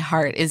know my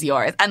heart is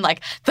yours. And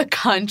like the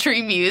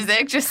country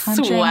music just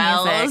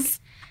swells.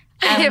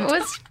 It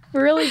was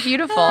really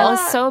beautiful. It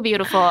was so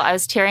beautiful. I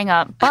was tearing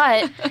up.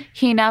 But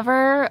he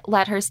never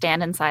let her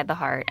stand inside the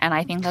heart. And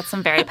I think that's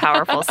some very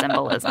powerful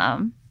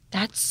symbolism.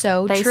 That's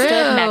so they true. They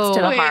stood next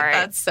to the heart.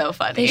 That's so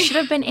funny. They should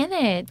have been in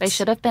it. They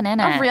should have been in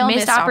it. A real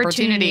missed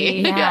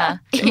opportunity. Yeah.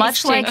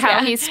 Much like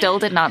how he still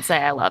did not say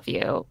I love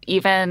you,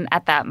 even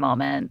at that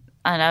moment.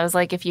 And I was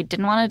like, if you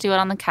didn't want to do it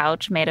on the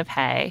couch made of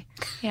hay,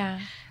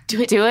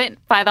 do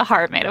it by the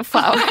heart made of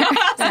flowers.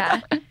 Yeah.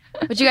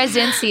 What you guys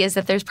didn't see is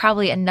that there's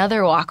probably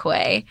another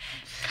walkway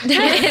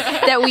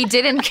that we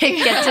didn't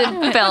get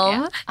to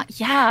film.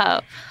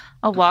 Yeah.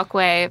 A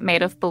walkway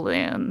made of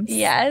balloons.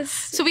 Yes.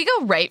 So we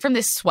go right from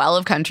this swell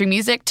of country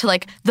music to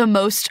like the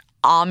most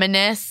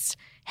ominous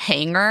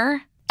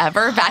hanger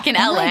ever back in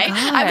LA.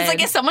 I was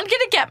like, is someone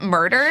going to get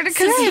murdered?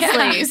 Because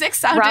the music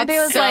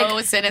sounded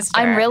so sinister.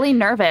 I'm really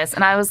nervous.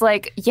 And I was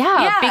like,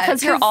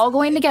 because you're all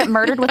going to get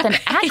murdered with an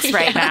axe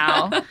right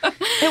now.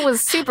 It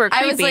was super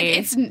creepy. I was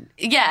like,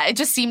 it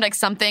just seemed like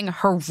something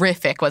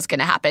horrific was going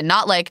to happen.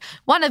 Not like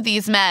one of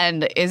these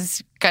men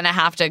is going to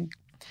have to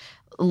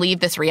leave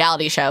this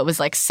reality show. It was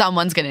like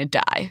someone's going to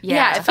die.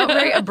 Yeah, it felt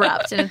very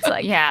abrupt. And it's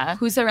like,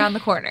 who's around the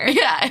corner?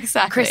 Yeah,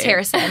 exactly. Chris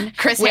Harrison.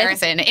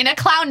 Harrison in a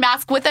clown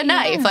mask with a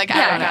knife. Like,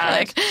 I don't know.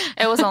 Like,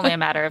 it was only a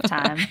matter of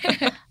time.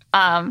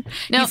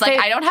 He's like,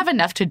 I don't have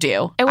enough to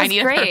do. It was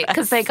great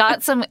because they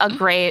got a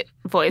great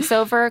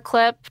voiceover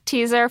clip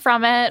teaser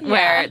from it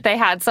where they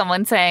had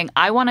someone saying,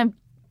 I want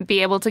to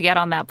be able to get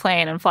on that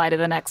plane and fly to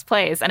the next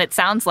place. And it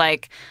sounds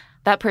like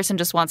that person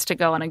just wants to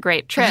go on a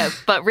great trip.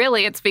 But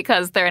really, it's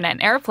because they're in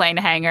an airplane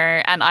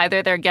hangar and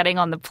either they're getting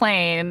on the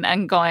plane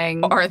and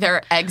going... or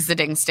they're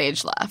exiting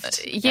stage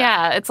left.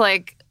 Yeah, it's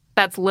like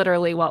that's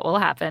literally what will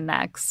happen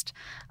next.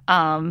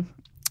 So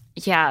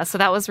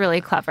that was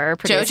really clever.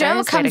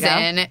 JoJo comes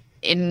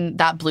in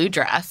that blue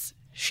dress.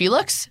 She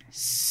looks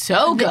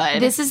so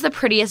good. This is the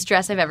prettiest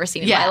dress I've ever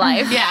seen in my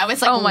life. Yeah, I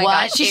was like, oh my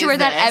God. She should wear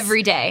that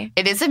every day.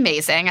 It is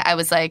amazing. I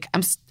was like,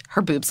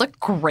 her boobs look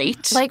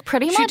great. Like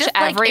pretty much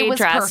every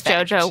dress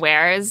JoJo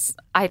wears,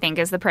 I think,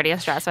 is the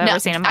prettiest dress I've ever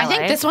seen in my life. I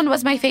think this one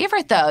was my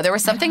favorite, though. There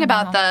was something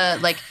about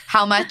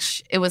how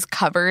much it was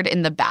covered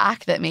in the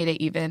back that made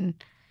it even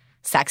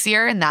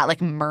sexier in that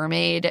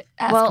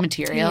mermaid-esque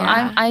material.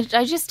 Yeah.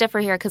 I just differ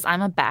here because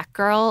I'm a back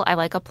girl. I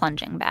like a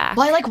plunging back.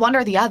 Well, I like one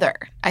or the other.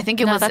 I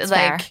think it was that's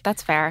fair.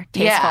 That's fair.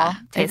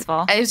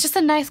 Tasteful. It was just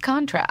a nice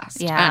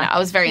contrast. Yeah. I don't know. I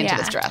was very into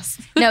this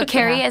dress. No,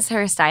 Carrie is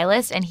her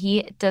stylist, and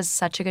he does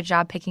such a good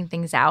job picking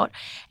things out.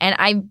 And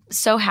I'm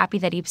so happy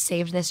that he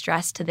saved this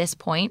dress to this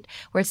point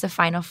where it's the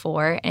final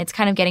four, and it's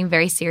kind of getting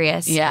very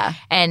serious. Yeah.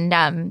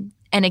 And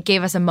it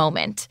gave us a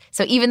moment.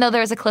 So even though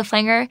there was a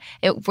cliffhanger,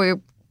 we're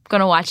going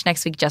to watch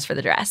next week just for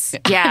the dress.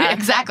 Yeah,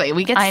 exactly.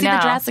 We get to see the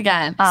dress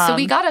again. So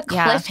we got a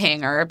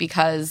cliffhanger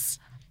because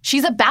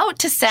she's about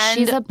to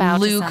send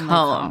Luke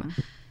home.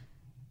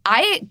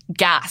 I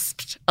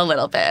gasped a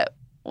little bit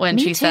when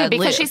she said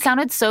because Luke. She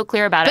sounded so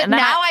clear about it. But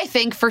now I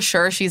think for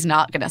sure she's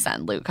not going to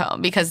send Luke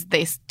home because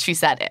she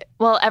said it.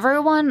 Well,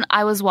 everyone,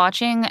 I was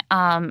watching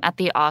at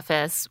the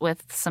office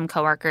with some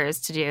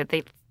coworkers to do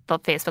the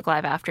Facebook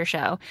Live after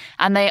show,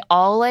 and they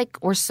all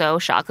were so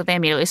shocked that they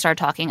immediately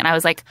started talking, and I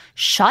was like,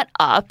 shut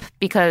up,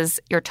 because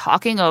you're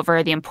talking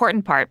over the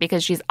important part,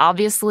 because she's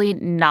obviously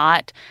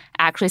not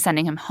actually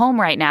sending him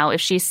home right now if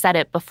she said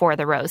it before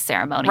the rose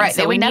ceremony. Right.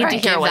 So we need to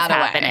hear what's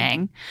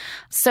happening.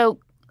 So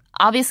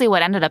obviously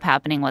what ended up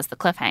happening was the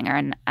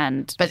cliffhanger,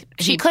 but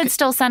she could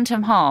still send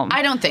him home.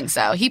 I don't think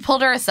so. He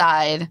pulled her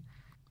aside.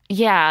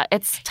 Yeah,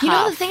 it's tough. You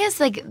know, the thing is,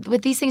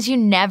 with these things, you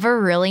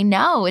never really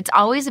know. It's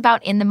always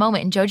about in the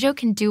moment. And JoJo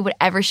can do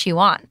whatever she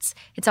wants.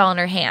 It's all in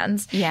her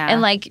hands. Yeah.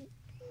 And, do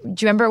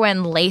you remember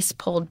when Lace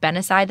pulled Ben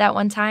aside that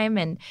one time?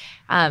 And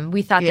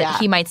we thought that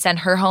he might send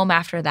her home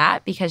after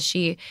that because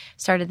she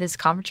started this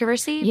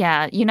controversy.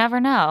 Yeah, you never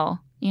know.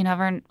 You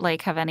never,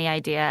 have any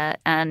idea.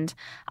 And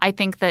I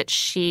think that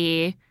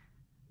she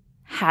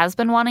has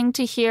been wanting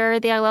to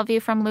hear the I love you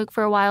from Luke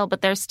for a while,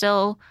 but there's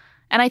still...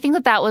 And I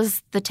think that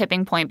was the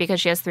tipping point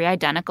because she has 3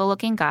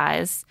 identical-looking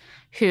guys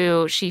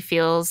who she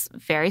feels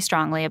very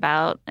strongly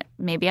about,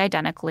 maybe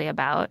identically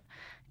about,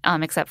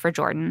 except for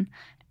Jordan.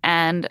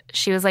 And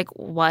she was like,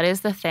 what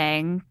is the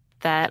thing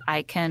that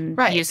I can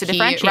use to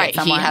differentiate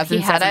someone? He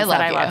hasn't said I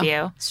love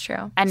you. It's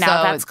true. And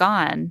now that's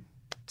gone.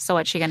 So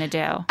what's she going to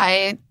do?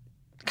 I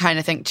kind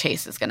of think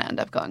Chase is going to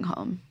end up going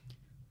home.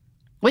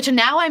 Which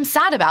now I'm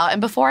sad about, and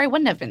before I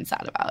wouldn't have been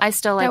sad about. I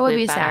still like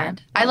Luke better.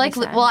 Sad. I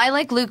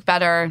like Luke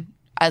better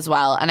as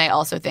well, and I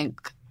also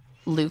think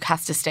Luke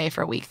has to stay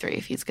for week 3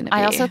 if he's going to be.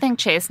 I also think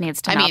Chase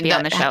needs to not be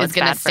on the show. He's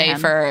going to stay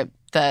for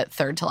the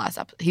third to last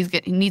episode.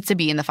 He needs to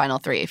be in the final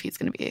 3 if he's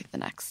going to be the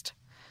next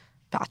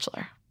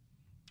Bachelor.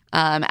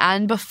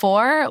 And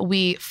before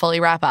we fully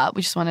wrap up,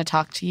 we just want to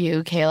talk to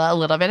you, Kayla, a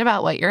little bit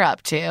about what you're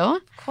up to.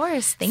 Of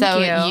course. Thank you.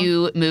 So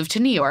you moved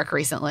to New York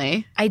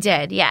recently. I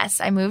did,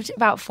 yes. I moved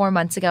about 4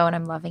 months ago, and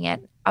I'm loving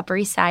it. Upper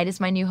East Side is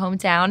my new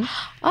hometown.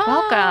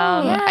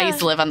 Welcome. Yeah. I used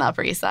to live on the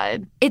Upper East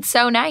Side. It's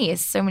so nice.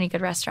 So many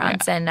good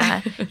restaurants.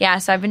 Yeah.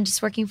 And so I've been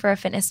just working for a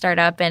fitness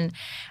startup, and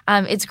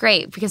it's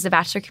great because the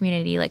Bachelor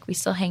community, we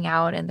still hang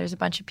out, and there's a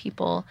bunch of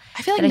people.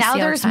 I feel like now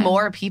there's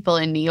more people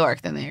in New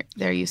York than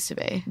there used to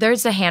be.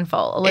 There's a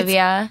handful.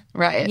 Olivia.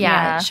 Right.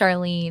 Yeah.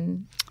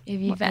 Charlene.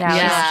 If you've met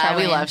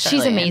we love Charlene.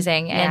 She's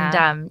amazing.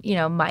 Yeah.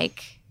 And,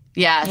 Mike.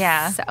 Yes.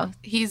 Yeah. So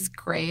he's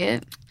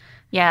great.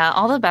 Yeah,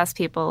 all the best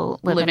people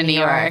live in New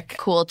York.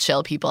 Cool,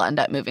 chill people end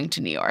up moving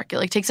to New York.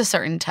 It takes a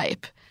certain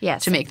type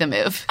to make the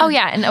move. Oh,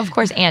 yeah. And, of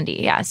course,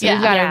 Andy. Yeah. So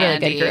we've got a really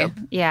good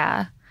group.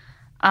 Yeah.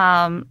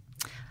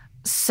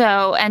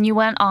 So, and you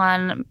went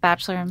on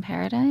Bachelor in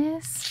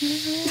Paradise?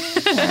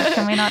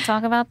 Can we not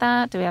talk about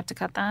that? Do we have to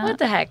cut that? What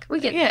the heck? We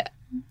get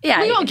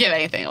Yeah. We won't give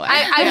anything away.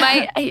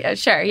 I might.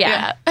 Sure.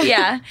 Yeah.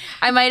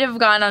 I might have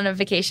gone on a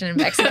vacation in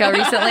Mexico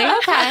recently.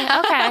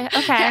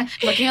 Okay.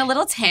 Looking a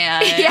little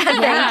tan.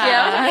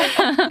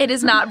 Thank you. It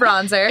is not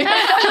bronzer.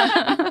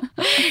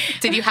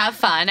 Did you have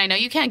fun? I know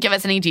you can't give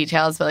us any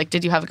details, but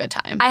did you have a good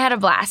time? I had a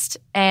blast,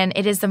 and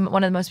it is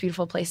one of the most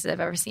beautiful places I've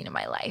ever seen in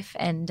my life.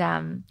 And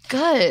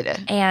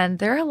good. And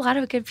there are a lot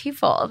of good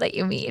people that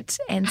you meet,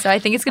 and so I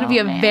think it's going to be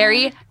a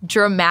very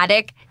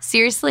dramatic.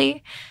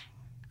 Seriously.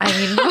 I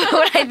mean,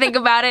 when I think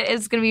about it,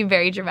 it's going to be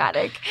very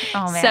dramatic.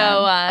 Oh, man. So,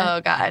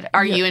 oh, God.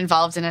 Are you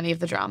involved in any of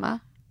the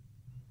drama?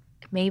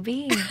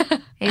 Maybe.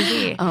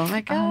 Oh,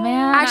 my God. Oh,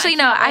 man. Actually,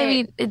 no. I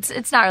mean,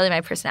 it's not really my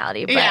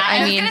personality. But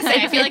I was going to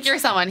say, I feel like you're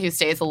someone who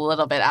stays a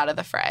little bit out of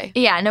the fray.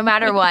 Yeah, no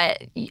matter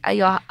what,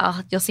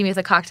 you'll see me with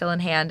a cocktail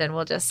in hand, and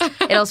we'll just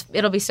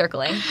it'll be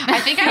circling. I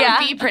think I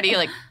would be pretty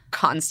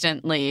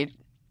constantly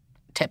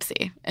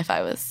tipsy if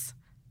I was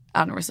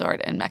on a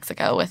resort in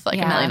Mexico with a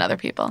million other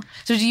people.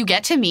 So do you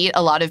get to meet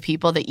a lot of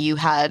people that you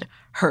had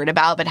heard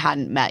about but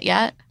hadn't met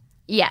yet?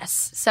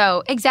 Yes.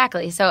 So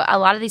exactly. So a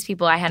lot of these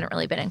people I hadn't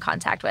really been in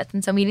contact with.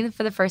 And so meeting them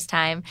for the first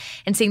time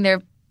and seeing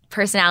their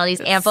personalities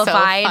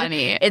amplified. So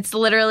funny. It's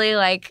literally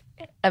like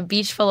a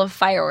beach full of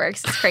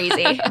fireworks. It's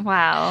crazy.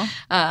 Wow.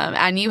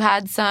 And you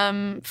had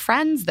some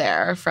friends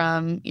there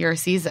from your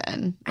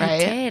season,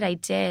 right? I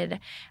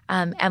did.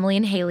 Emily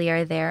and Haley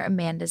are there.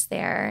 Amanda's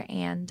there.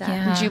 And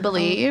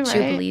Jubilee, right?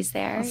 Jubilee's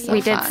there. So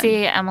we did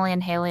see Emily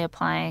and Haley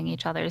applying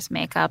each other's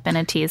makeup in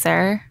a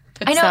teaser.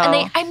 I know,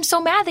 and I'm so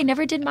mad they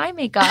never did my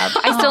makeup.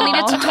 I still need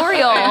a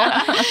tutorial.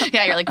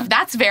 Yeah, you're like,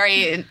 that's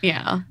very,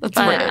 that's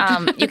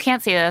rude. You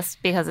can't see this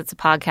because it's a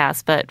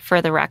podcast, but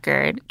for the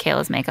record,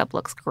 Kayla's makeup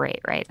looks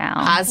great right now.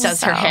 As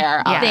does her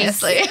hair,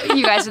 obviously. Thanks.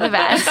 You guys are the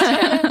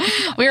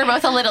best. We were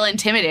both a little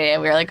intimidated.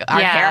 We were like,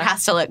 our hair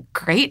has to look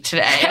great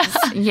today.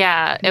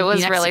 Yeah, it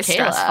was really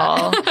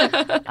stressful.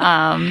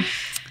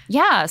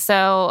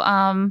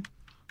 So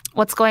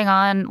what's going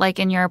on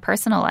in your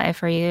personal life?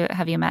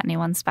 Have you met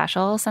anyone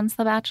special since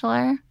The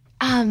Bachelor?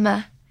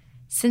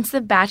 Since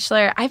The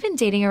Bachelor, I've been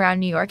dating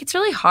around New York. It's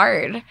really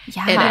hard.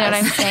 Yeah. You know what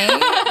I'm saying?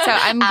 So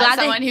I'm glad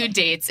someone who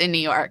dates in New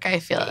York, I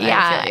feel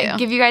I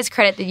give you guys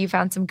credit that you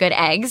found some good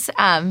eggs.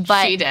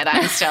 But she did.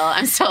 I'm still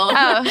okay,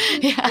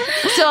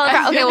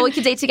 well, we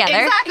can date together.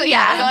 Exactly.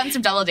 Yeah. Go on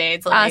some double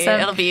dates. Awesome.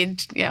 It'll be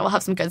we'll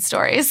have some good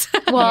stories.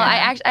 Well,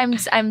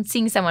 I'm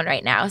seeing someone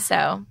right now,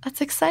 so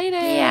that's exciting.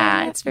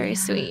 Yeah, it's very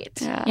sweet.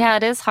 Yeah,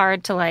 it is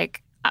hard to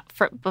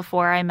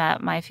before I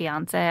met my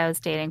fiance, I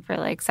was dating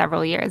for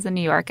several years in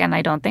New York, and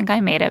I don't think I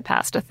made it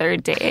past a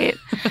third date.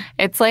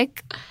 It's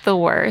the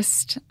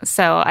worst.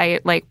 So I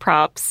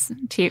props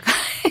to you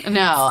guys.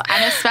 No,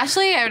 and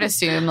especially I would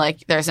assume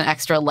there's an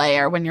extra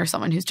layer when you're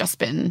someone who's just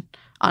been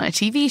on a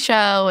TV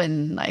show,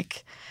 and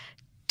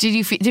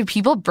did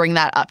people bring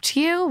that up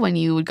to you when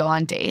you would go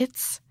on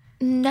dates?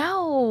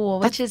 No,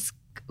 which is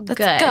that's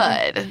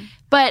good.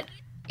 But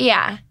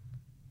yeah.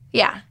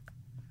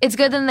 It's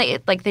good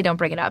that they don't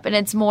bring it up. And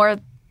it's more,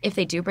 if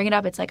they do bring it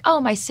up, it's oh,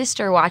 my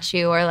sister watched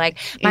you, or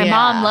my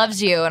mom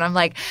loves you. And I'm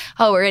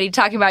oh, we're already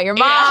talking about your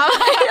mom.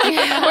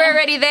 We're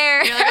already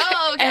there. You're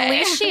oh, okay. At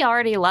least she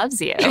already loves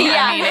you. Yeah.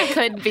 I mean, it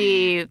could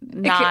be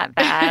not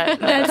that.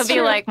 It could be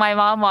my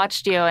mom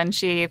watched you and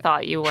she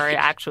thought you were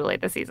actually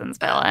the season's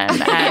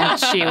villain, and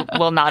she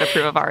will not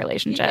approve of our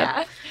relationship.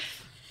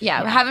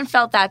 Yeah, I haven't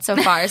felt that so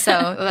far, so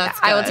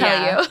I will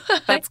tell you.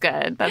 That's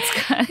good.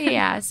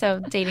 Yeah, so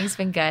dating's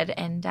been good.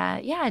 And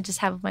I just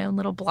have my own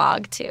little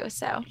blog too,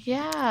 so.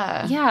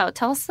 Yeah,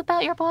 tell us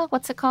about your blog.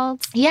 What's it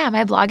called? Yeah,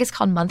 my blog is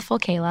called Monthful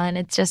Kayla, and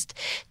it's just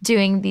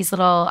doing these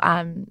little,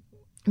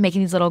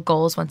 making these little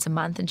goals once a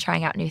month and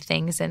trying out new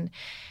things and,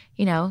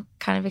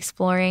 kind of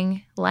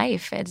exploring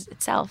life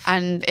itself.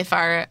 And if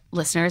our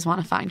listeners want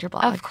to find your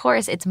blog. Of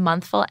course, it's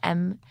Monthful,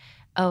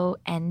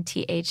 MONTHFUL,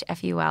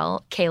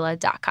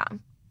 Kayla.com.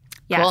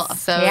 Yes. Cool.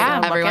 So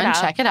everyone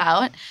check it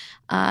out.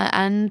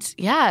 And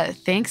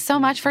thanks so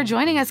much for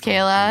joining us,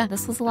 Kayla.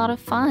 This was a lot of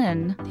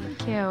fun.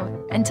 Thank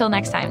you. Until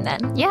next time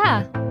then.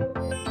 Yeah.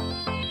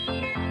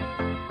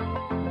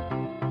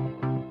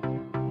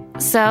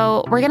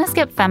 So we're going to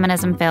skip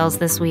feminism fails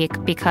this week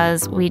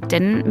because we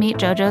didn't meet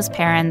JoJo's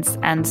parents,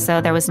 and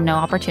so there was no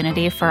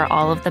opportunity for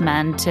all of the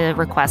men to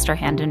request her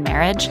hand in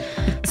marriage.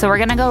 So we're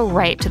going to go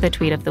right to the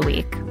tweet of the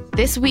week.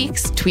 This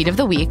week's tweet of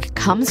the week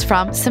comes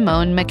from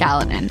Simone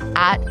McAllinan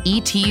at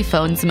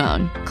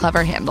ETPhoneSimone.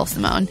 Clever handle,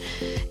 Simone.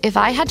 If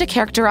I had to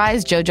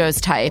characterize JoJo's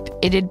type,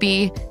 it'd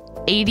be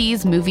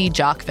 80s movie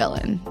jock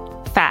villain.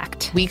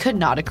 Fact. We could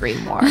not agree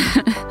more.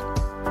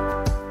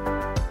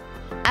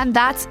 And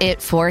that's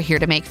it for Here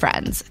to Make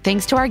Friends.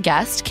 Thanks to our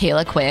guest,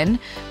 Kayla Quinn,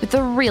 with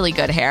the really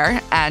good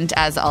hair. And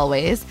as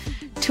always,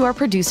 to our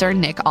producer,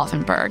 Nick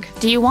Offenberg.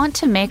 Do you want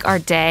to make our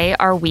day,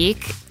 our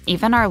week,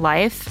 even our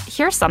life?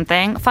 Here's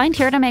something. Find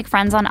Here to Make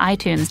Friends on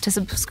iTunes to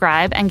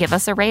subscribe and give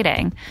us a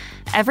rating.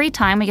 Every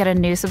time we get a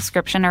new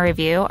subscription or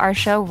review, our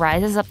show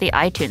rises up the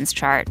iTunes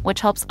chart,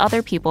 which helps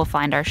other people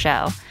find our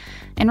show.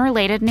 In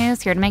related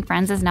news, Here to Make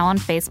Friends is now on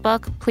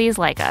Facebook. Please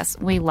like us.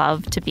 We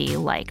love to be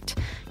liked.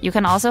 You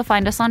can also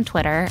find us on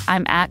Twitter.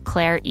 I'm at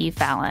Claire E.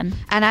 Fallon.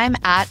 And I'm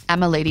at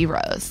Emma Lady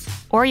Rose.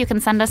 Or you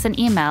can send us an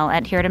email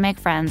at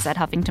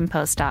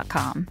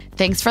heretomakefriends@huffingtonpost.com.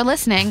 Thanks for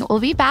listening. We'll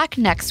be back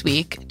next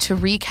week to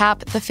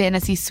recap the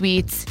fantasy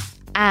suites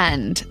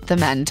and the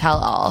Men Tell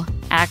All.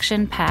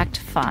 Action-packed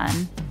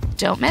fun.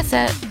 Don't miss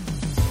it.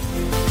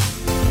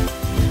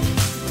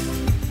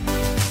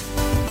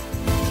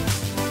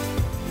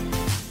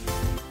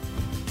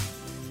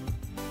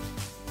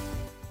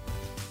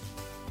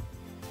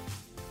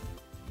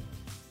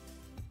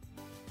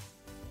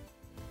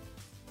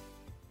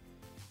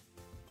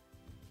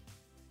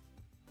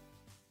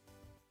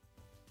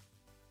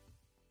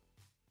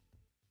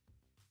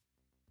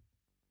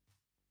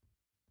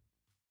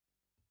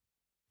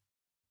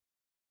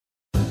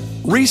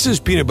 Reese's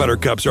Peanut Butter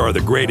Cups are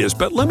the greatest,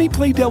 but let me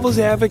play devil's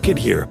advocate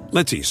here.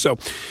 Let's see. So,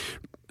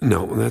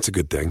 no, that's a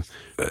good thing.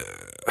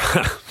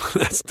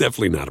 That's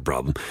definitely not a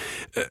problem.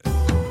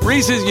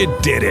 Reese's, you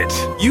did it.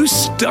 You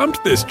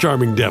stumped this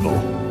charming devil.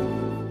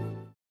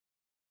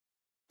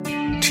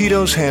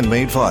 Tito's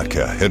Handmade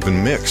Vodka had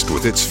been mixed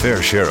with its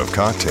fair share of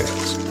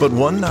cocktails. But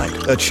one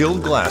night, a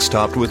chilled glass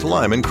topped with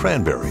lime and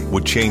cranberry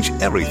would change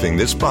everything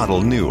this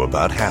bottle knew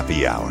about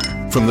happy hour.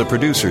 From the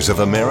producers of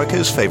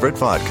America's favorite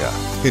vodka,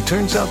 it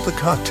turns out the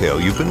cocktail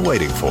you've been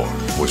waiting for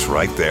was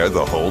right there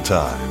the whole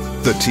time.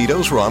 The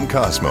Tito's Rom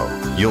Cosmo.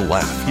 You'll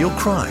laugh, you'll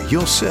cry,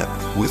 you'll sip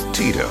with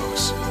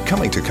Tito's.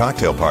 Coming to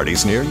cocktail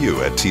parties near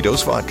you at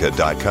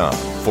Tito'sVodka.com.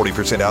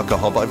 40%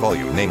 alcohol by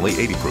volume, namely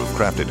 80 proof,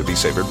 crafted to be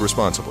savored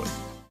responsibly.